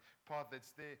business and a part that's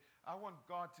there. I want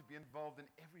God to be involved in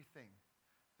everything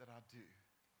that I do,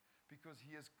 because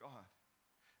he is God.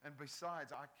 And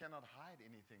besides, I cannot hide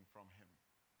anything from him.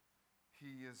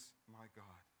 He is my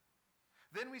God.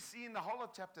 Then we see in the whole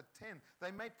of chapter 10, they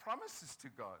made promises to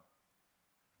God.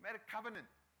 Made a covenant.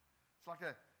 It's like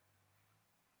a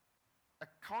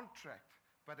contract,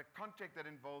 but a contract that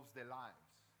involves their lives.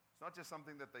 It's not just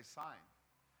something that they signed,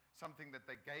 something that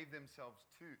they gave themselves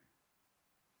to.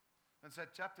 And so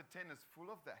chapter 10 is full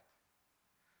of that,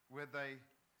 where they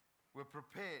were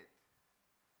prepared.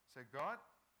 Say, God,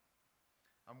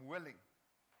 I'm willing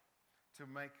to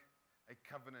make a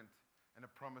covenant and a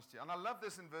promise to you. And I love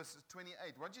this in verses 28.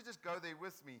 Why don't you just go there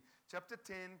with me? Chapter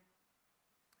 10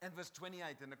 and verse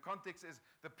 28. And the context is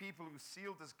the people who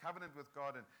sealed this covenant with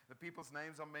God, and the people's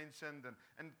names are mentioned,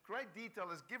 and great detail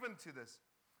is given to this.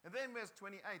 And then verse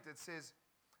 28, it says,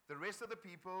 the rest of the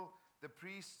people, the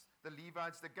priests, the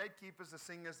Levites, the gatekeepers, the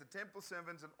singers, the temple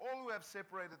servants, and all who have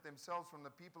separated themselves from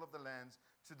the people of the lands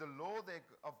to the law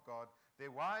of God,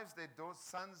 their wives, their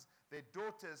sons, their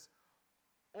daughters,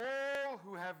 all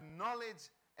who have knowledge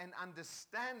and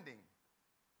understanding,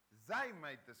 they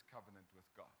made this covenant with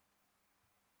God.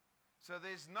 So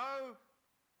there's no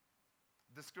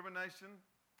discrimination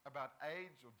about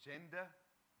age or gender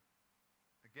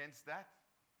against that.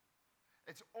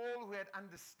 It's all who had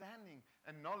understanding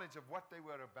and knowledge of what they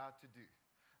were about to do.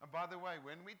 And by the way,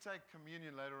 when we take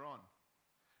communion later on,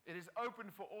 it is open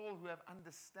for all who have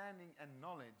understanding and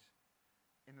knowledge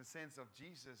in the sense of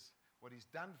Jesus, what he's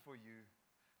done for you,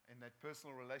 and that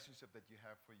personal relationship that you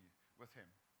have with him.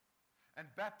 And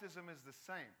baptism is the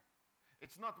same.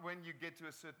 It's not when you get to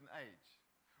a certain age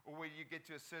or when you get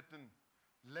to a certain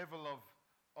level of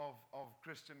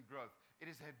Christian growth. It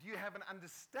is, do you have an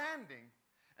understanding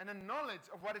and a knowledge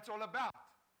of what it's all about?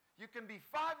 You can be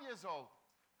 5 years old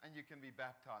and you can be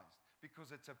baptized because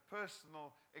it's a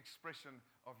personal expression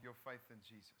of your faith in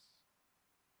Jesus.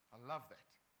 I love that.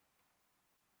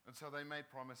 And so they made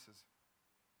promises.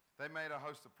 They made a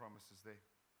host of promises there,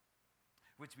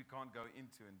 which we can't go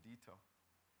into in detail.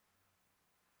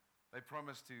 They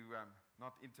promised to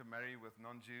not intermarry with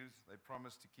non-Jews. They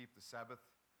promised to keep the Sabbath.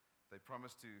 They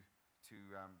promised to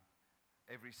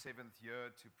every seventh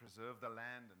year to preserve the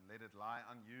land and let it lie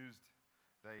unused.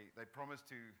 They promised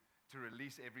to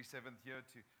release every seventh year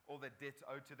to all the debts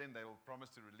owed to them. They will promise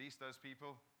to release those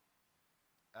people.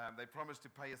 They promised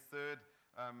to pay a third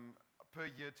per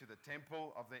year to the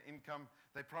temple of their income.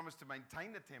 They promised to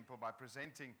maintain the temple by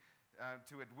presenting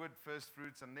to it wood, first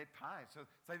fruits, and net tithes. So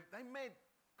they made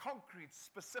concrete,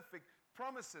 specific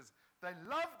promises. They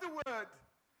loved the word.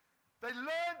 They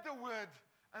learned the word.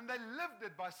 And they lived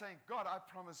it by saying, God, I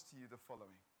promise to you the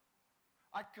following.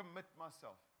 I commit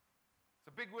myself. It's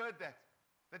a big word that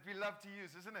we love to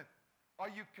use, isn't it?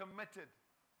 Are you committed?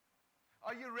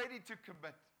 Are you ready to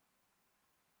commit?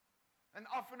 And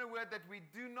often a word that we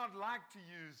do not like to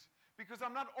use because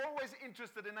I'm not always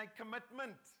interested in a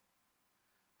commitment.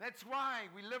 That's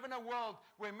why we live in a world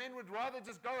where men would rather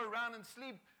just go around and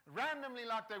sleep randomly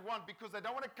like they want because they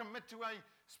don't want to commit to a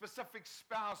specific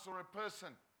spouse or a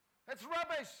person. That's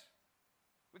rubbish.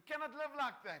 We cannot live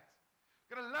like that.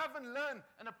 We've got to love and learn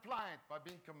and apply it by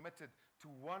being committed to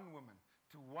one woman,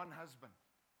 to one husband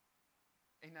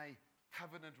in a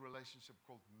covenant relationship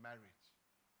called marriage.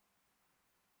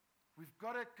 We've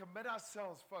got to commit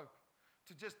ourselves, folk,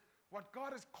 to just what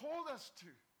God has called us to.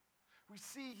 We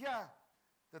see here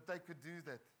that they could do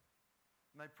that.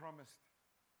 And they promised.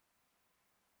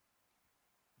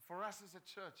 For us as a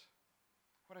church,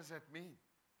 what does that mean?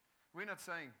 We're not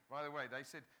saying, by the way, they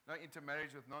said no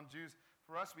intermarriage with non-Jews.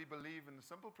 For us, we believe in the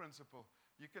simple principle.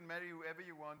 You can marry whoever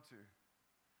you want to.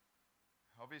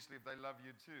 Obviously, if they love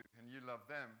you too, and you love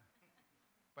them.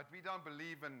 But we don't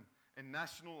believe in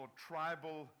national or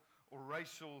tribal or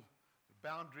racial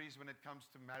boundaries when it comes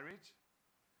to marriage.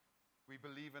 We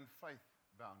believe in faith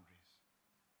boundaries.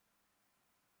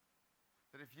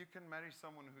 That if you can marry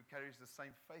someone who carries the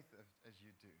same faith as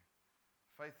you do,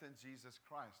 faith in Jesus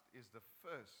Christ is the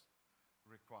first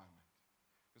requirement.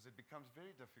 Because it becomes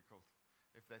very difficult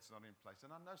if that's not in place.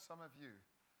 And I know some of you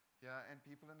here and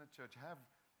people in the church have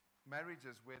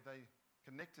marriages where they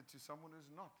connected to someone who's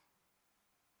not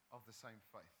of the same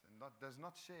faith and does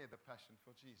not share the passion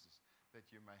for Jesus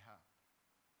that you may have.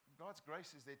 God's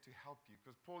grace is there to help you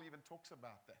because Paul even talks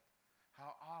about that.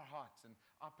 How our hearts and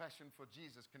our passion for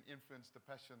Jesus can influence the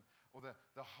passion or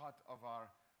the heart of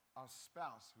our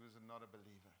spouse who is not a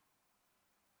believer.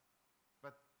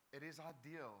 But it is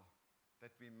ideal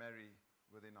that we marry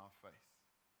within our faith,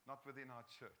 not within our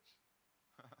church.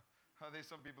 There's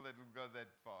some people that will go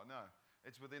that far. No,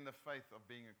 it's within the faith of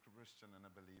being a Christian and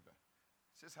a believer.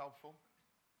 It's just helpful.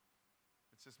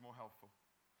 It's just more helpful.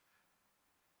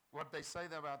 What they say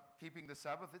about keeping the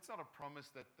Sabbath, it's not a promise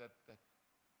that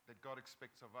God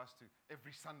expects of us to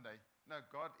every Sunday. No,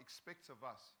 God expects of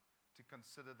us to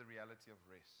consider the reality of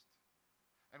rest.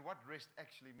 And what rest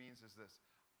actually means is this.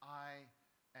 I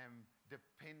am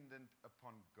dependent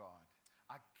upon God.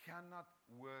 I cannot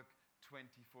work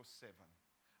 24/7.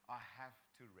 I have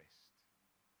to rest.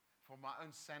 For my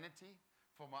own sanity,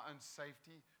 for my own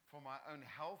safety, for my own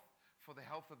health, for the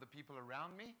health of the people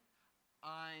around me,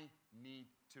 I need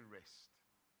to rest.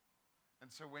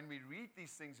 And so when we read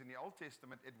these things in the Old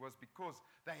Testament, it was because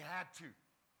they had to.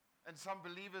 And some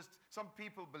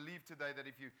people believe today that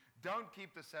if you don't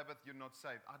keep the Sabbath, you're not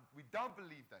saved. We don't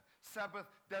believe that. Sabbath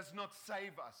does not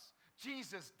save us.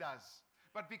 Jesus does.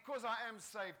 But because I am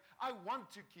saved, I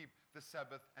want to keep the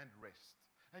Sabbath and rest.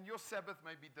 And your Sabbath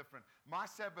may be different. My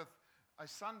Sabbath, a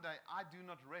Sunday, I do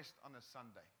not rest on a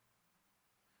Sunday.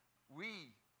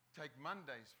 We take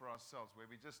Mondays for ourselves where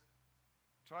we just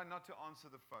try not to answer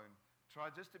the phone. Try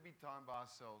just to be time by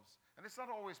ourselves. And it's not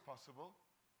always possible.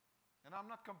 And I'm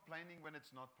not complaining when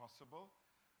it's not possible.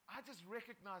 I just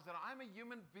recognize that I'm a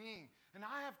human being and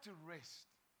I have to rest.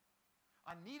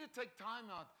 I need to take time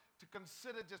out to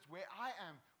consider just where I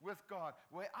am with God,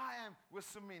 where I am with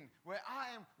Samin, where I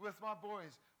am with my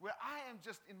boys, where I am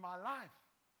just in my life.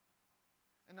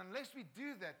 And unless we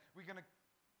do that, we're going to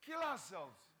kill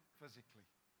ourselves physically.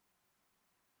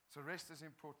 So rest is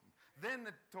important. Then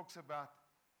it talks about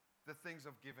the things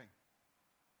of giving.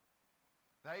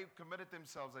 They committed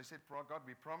themselves. They said, God,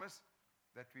 we promise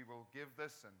that we will give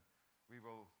this and we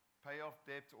will pay off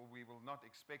debt or we will not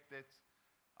expect debt.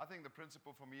 I think the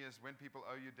principle for me is when people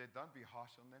owe you debt, don't be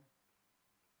harsh on them.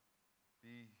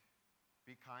 Be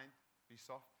be kind, be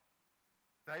soft.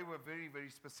 They were very, very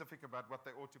specific about what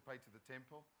they ought to pay to the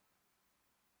temple.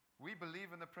 We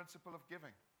believe in the principle of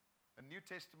giving. A New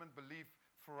Testament belief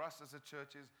for us as a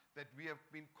church is that we have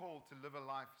been called to live a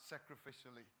life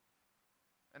sacrificially.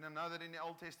 And I know that in the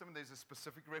Old Testament there's a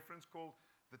specific reference called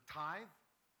the tithe.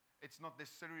 It's not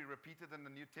necessarily repeated in the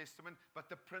New Testament,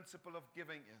 but the principle of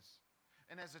giving is.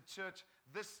 And as a church,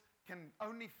 this can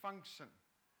only function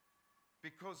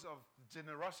because of the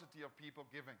generosity of people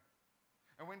giving.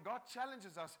 And when God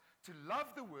challenges us to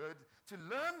love the Word, to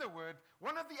learn the Word,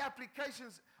 one of the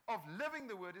applications of living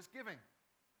the Word is giving.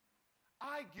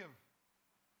 I give.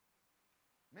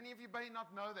 Many of you may not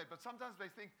know that, but sometimes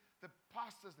they think the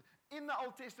pastors, in the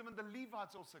Old Testament, the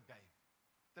Levites also gave,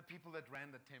 the people that ran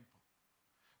the temple.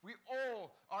 We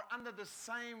all are under the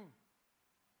same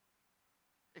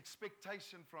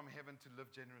expectation from heaven to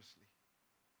live generously.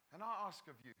 And I ask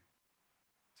of you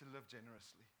to live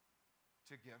generously,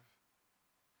 to give.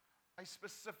 A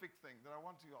specific thing that I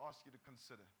want to ask you to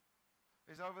consider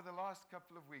is over the last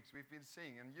couple of weeks we've been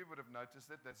seeing, and you would have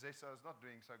noticed it, that Zessa is not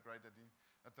doing so great at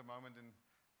the moment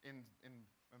in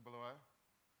Bulawayo.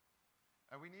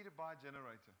 And we need to buy a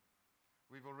generator.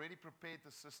 We've already prepared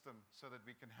the system so that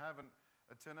we can have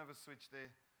a turnover switch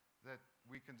there, that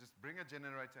we can just bring a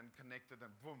generator and connect it,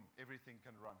 and boom, everything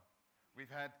can run.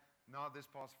 We've had, now this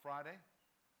past Friday,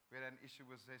 we had an issue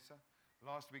with Zessa.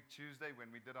 Last week, Tuesday,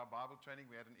 when we did our Bible training,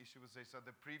 we had an issue with Zessa.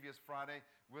 The previous Friday,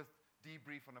 with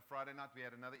debrief on a Friday night, we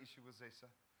had another issue with Zessa.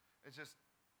 It's just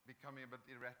becoming a bit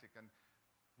erratic. And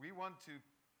we want to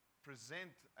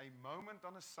present a moment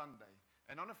on a Sunday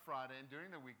and on a Friday and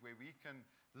during the week where we can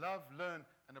love, learn,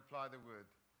 and apply the Word.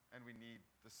 And we need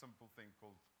the simple thing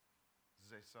called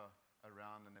Zessa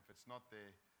around. And if it's not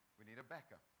there, we need a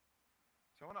backup.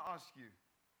 So I want to ask you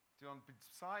to,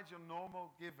 besides your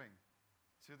normal giving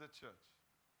to the church,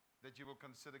 that you will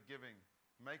consider giving,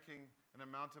 making an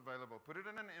amount available. Put it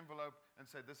in an envelope and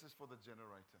say, this is for the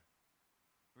generator.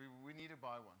 We need to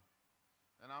buy one.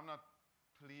 And I'm not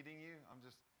pleading you. I'm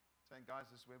just saying,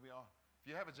 guys, this is where we are. If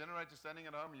you have a generator standing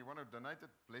at home and you want to donate it,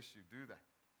 bless you, do that.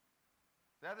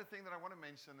 The other thing that I want to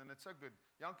mention, and it's so good,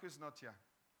 Janku's not here.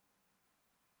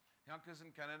 Janku's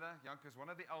in Canada. Janku's one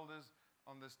of the elders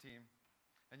on this team.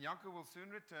 And Janku will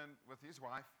soon return with his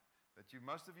wife that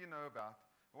most of you know about.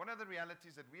 One of the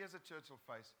realities that we as a church will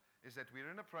face is that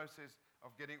we're in a process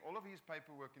of getting all of his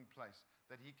paperwork in place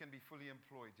that he can be fully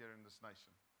employed here in this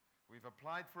nation. We've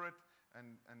applied for it,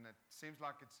 and it seems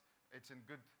like it's in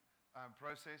good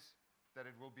process that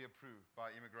it will be approved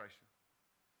by immigration.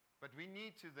 But we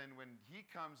need to then, when he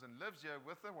comes and lives here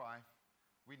with the wife,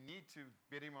 we need to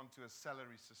get him onto a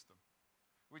salary system,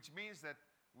 which means that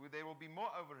there will be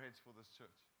more overheads for this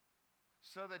church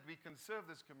so that we can serve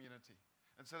this community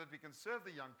and so that we can serve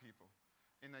the young people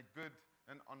in a good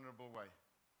and honorable way.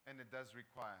 And it does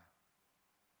require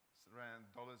around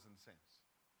dollars and cents.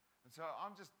 And so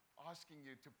I'm just asking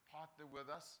you to partner with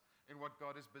us in what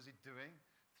God is busy doing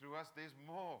through us. There's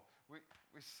more.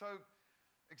 We're so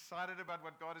excited about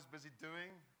what God is busy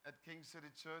doing at King City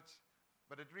Church,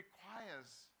 but it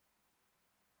requires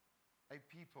a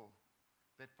people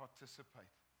that participate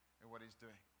in what He's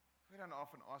doing. We don't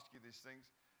often ask you these things,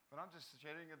 but I'm just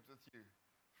sharing it with you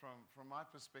from my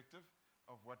perspective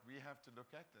of what we have to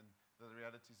look at and the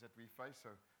realities that we face.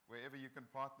 So wherever you can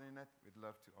partner in that, we'd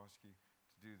love to ask you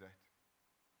to do that.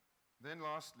 Then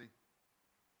lastly,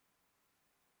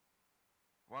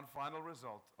 one final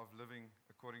result of living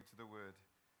according to the Word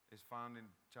is found in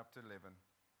chapter 11.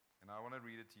 And I want to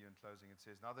read it to you in closing. It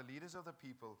says, "Now the leaders of the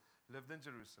people lived in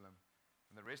Jerusalem,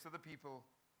 and the rest of the people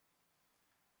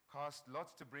cast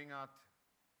lots to bring out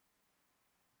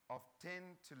of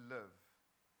 10 to live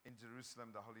in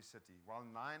Jerusalem, the holy city, while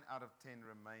 9 out of 10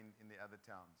 remained in the other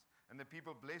towns. And the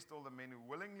people blessed all the men who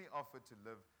willingly offered to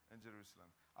live in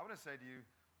Jerusalem." I want to say to you,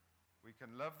 we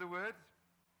can love the Word,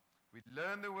 we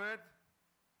learn the Word,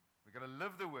 we've got to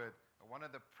live the Word. And one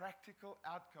of the practical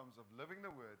outcomes of living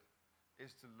the Word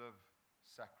is to live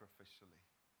sacrificially.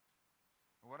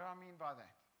 And what do I mean by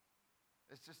that?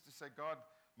 It's just to say, God,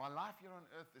 my life here on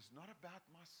earth is not about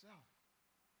myself.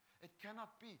 It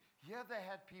cannot be. Here they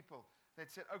had people that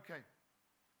said, okay,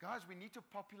 guys, we need to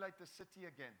populate the city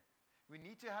again. We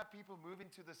need to have people move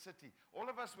into the city. All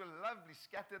of us were lovely,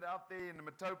 scattered out there in the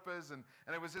Matopas, and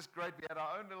it was just great. We had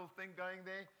our own little thing going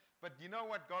there. But you know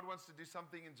what? God wants to do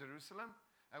something in Jerusalem,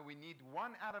 and we need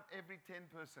 1 out of every 10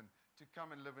 person to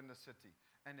come and live in the city.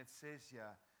 And it says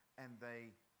here, and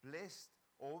they blessed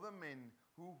all the men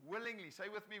who willingly, say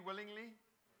with me, willingly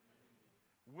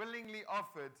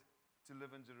offered to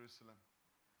live in Jerusalem.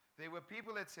 There were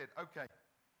people that said, okay,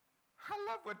 I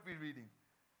love what we're reading.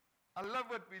 I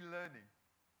love what we're learning.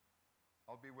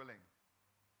 I'll be willing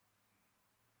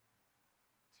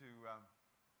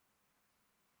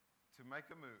to make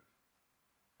a move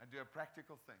and do a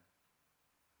practical thing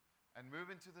and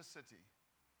move into the city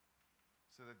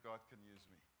so that God can use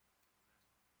me.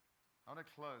 I want to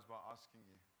close by asking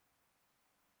you,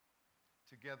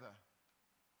 together,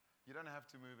 you don't have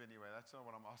to move anywhere. That's not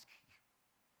what I'm asking you.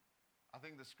 I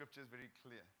think the scripture is very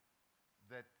clear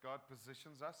that God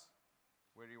positions us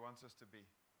where He wants us to be.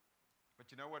 But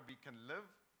you know what? We can live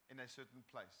in a certain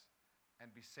place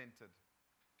and be centered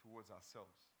towards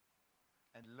ourselves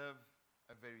and live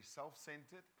a very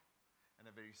self-centered and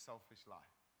a very selfish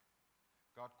life.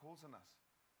 God calls on us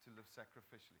to live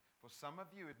sacrificially. For some of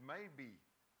you, it may be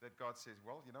that God says,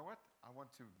 well, you know what? I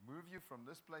want to move you from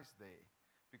this place there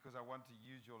because I want to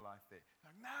use your life there.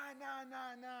 Like, no.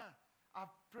 I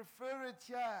prefer it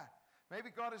here.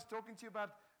 Maybe God is talking to you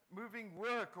about moving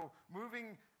work or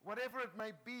moving whatever it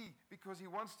may be because He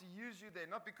wants to use you there,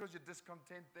 not because you're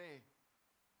discontent there.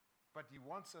 But He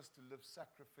wants us to live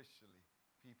sacrificially,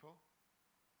 people.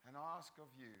 And I ask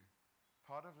of you,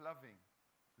 part of loving,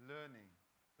 learning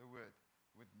the Word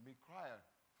would require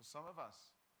for some of us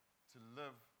to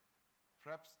live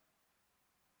perhaps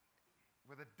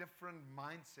with a different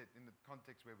mindset in the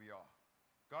context where we are.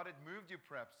 God had moved you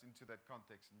perhaps into that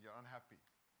context and you're unhappy.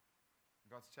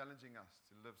 God's challenging us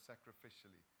to live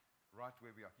sacrificially right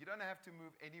where we are. You don't have to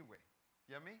move anywhere.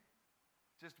 Hear me?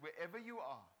 Just wherever you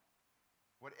are,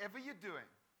 whatever you're doing,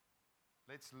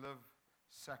 let's live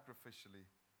sacrificially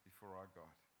before our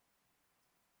God.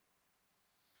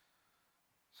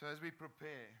 So as we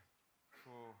prepare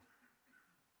for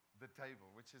the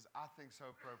table, which is, I think, so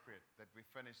appropriate that we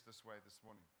finish this way this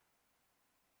morning,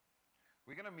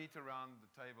 we're going to meet around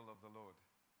the table of the Lord,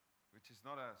 which is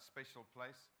not a special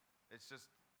place. It's just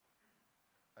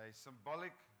a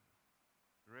symbolic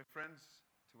reference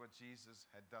to what Jesus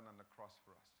had done on the cross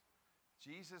for us.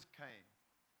 Jesus came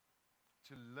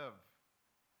to live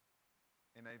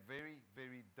in a very,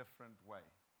 very different way.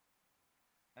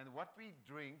 And what we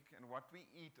drink and what we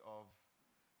eat of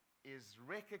is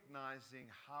recognizing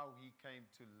how He came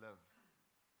to live.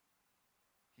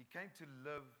 He came to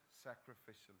live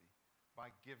sacrificially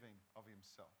by giving of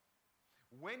Himself.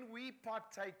 When we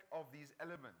partake of these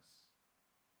elements,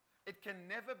 it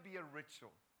can never be a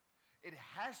ritual. It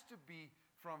has to be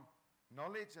from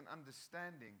knowledge and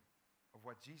understanding of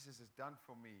what Jesus has done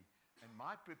for me and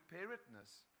my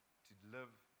preparedness to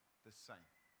live the same.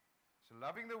 So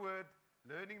loving the Word,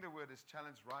 learning the Word is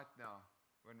challenged right now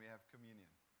when we have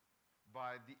communion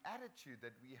by the attitude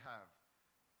that we have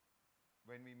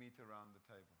when we meet around the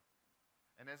table.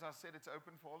 And as I said, it's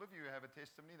open for all of you who have a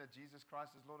testimony that Jesus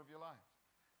Christ is Lord of your lives.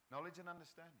 Knowledge and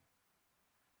understanding.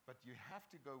 But you have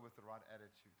to go with the right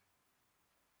attitude.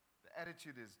 The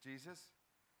attitude is, Jesus,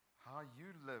 how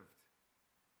you lived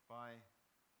by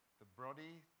the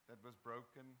body that was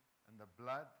broken and the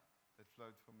blood that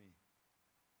flowed for me.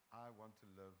 I want to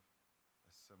live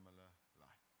a similar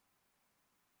life.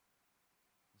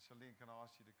 And Charlene, can I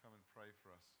ask you to come and pray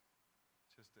for us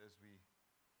just as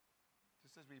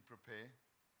we prepare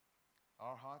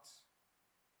our hearts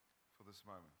for this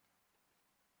moment.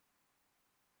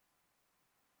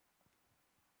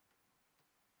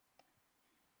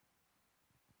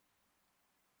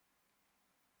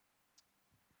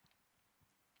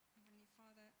 Heavenly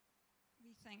Father,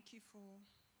 we thank you for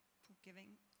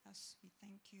forgiving us. We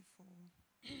thank you for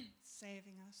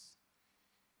saving us.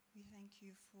 We thank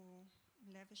you for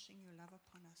lavishing your love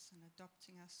upon us and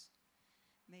adopting us,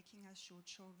 making us your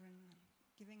children, and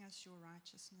giving us your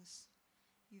righteousness.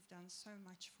 You've done so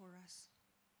much for us.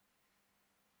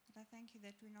 But I thank you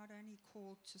that we're not only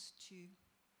called just to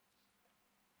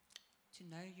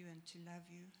know you and to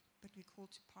love you, but we're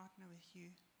called to partner with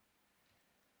you.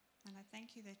 And I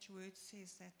thank you that your word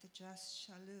says that the just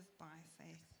shall live by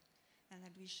faith, and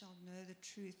that we shall know the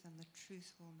truth, and the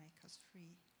truth will make us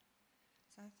free.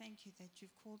 So I thank you that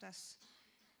you've called us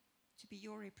to be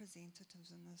your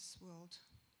representatives in this world.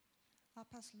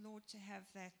 Help us, Lord, to have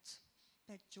that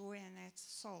joy and that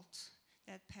salt,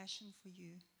 that passion for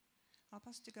you. Help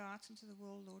us to go out into the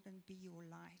world, Lord, and be your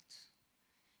light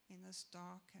in this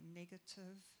dark and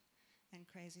negative and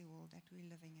crazy world that we're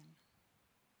living in.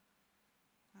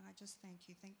 And I just thank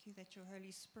you. Thank you that your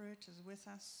Holy Spirit is with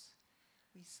us.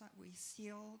 We're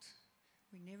sealed.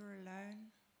 We're never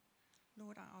alone.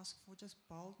 Lord, I ask for just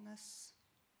boldness,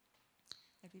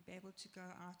 that we'd be able to go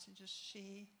out and just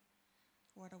share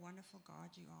what a wonderful God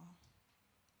you are.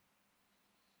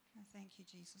 I thank you,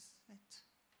 Jesus,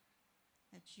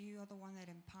 that you are the one that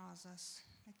empowers us,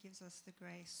 that gives us the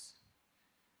grace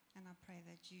And I pray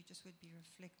that you just would be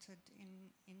reflected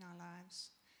in our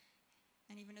lives.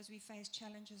 And even as we face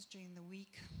challenges during the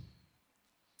week,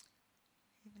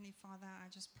 Heavenly Father, I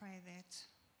just pray that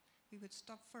we would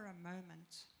stop for a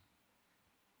moment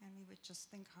and we would just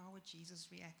think, how would Jesus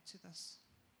react to this?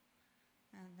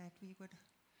 And that we would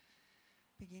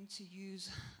begin to use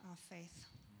our faith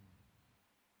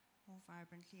more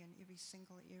vibrantly in every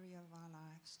single area of our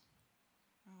lives.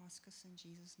 I ask us in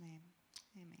Jesus' name.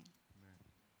 Amen. Amen.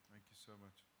 Thank you so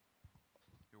much.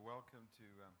 You're welcome to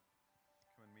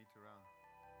come and meet around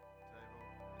the table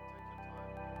and take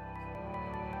your time.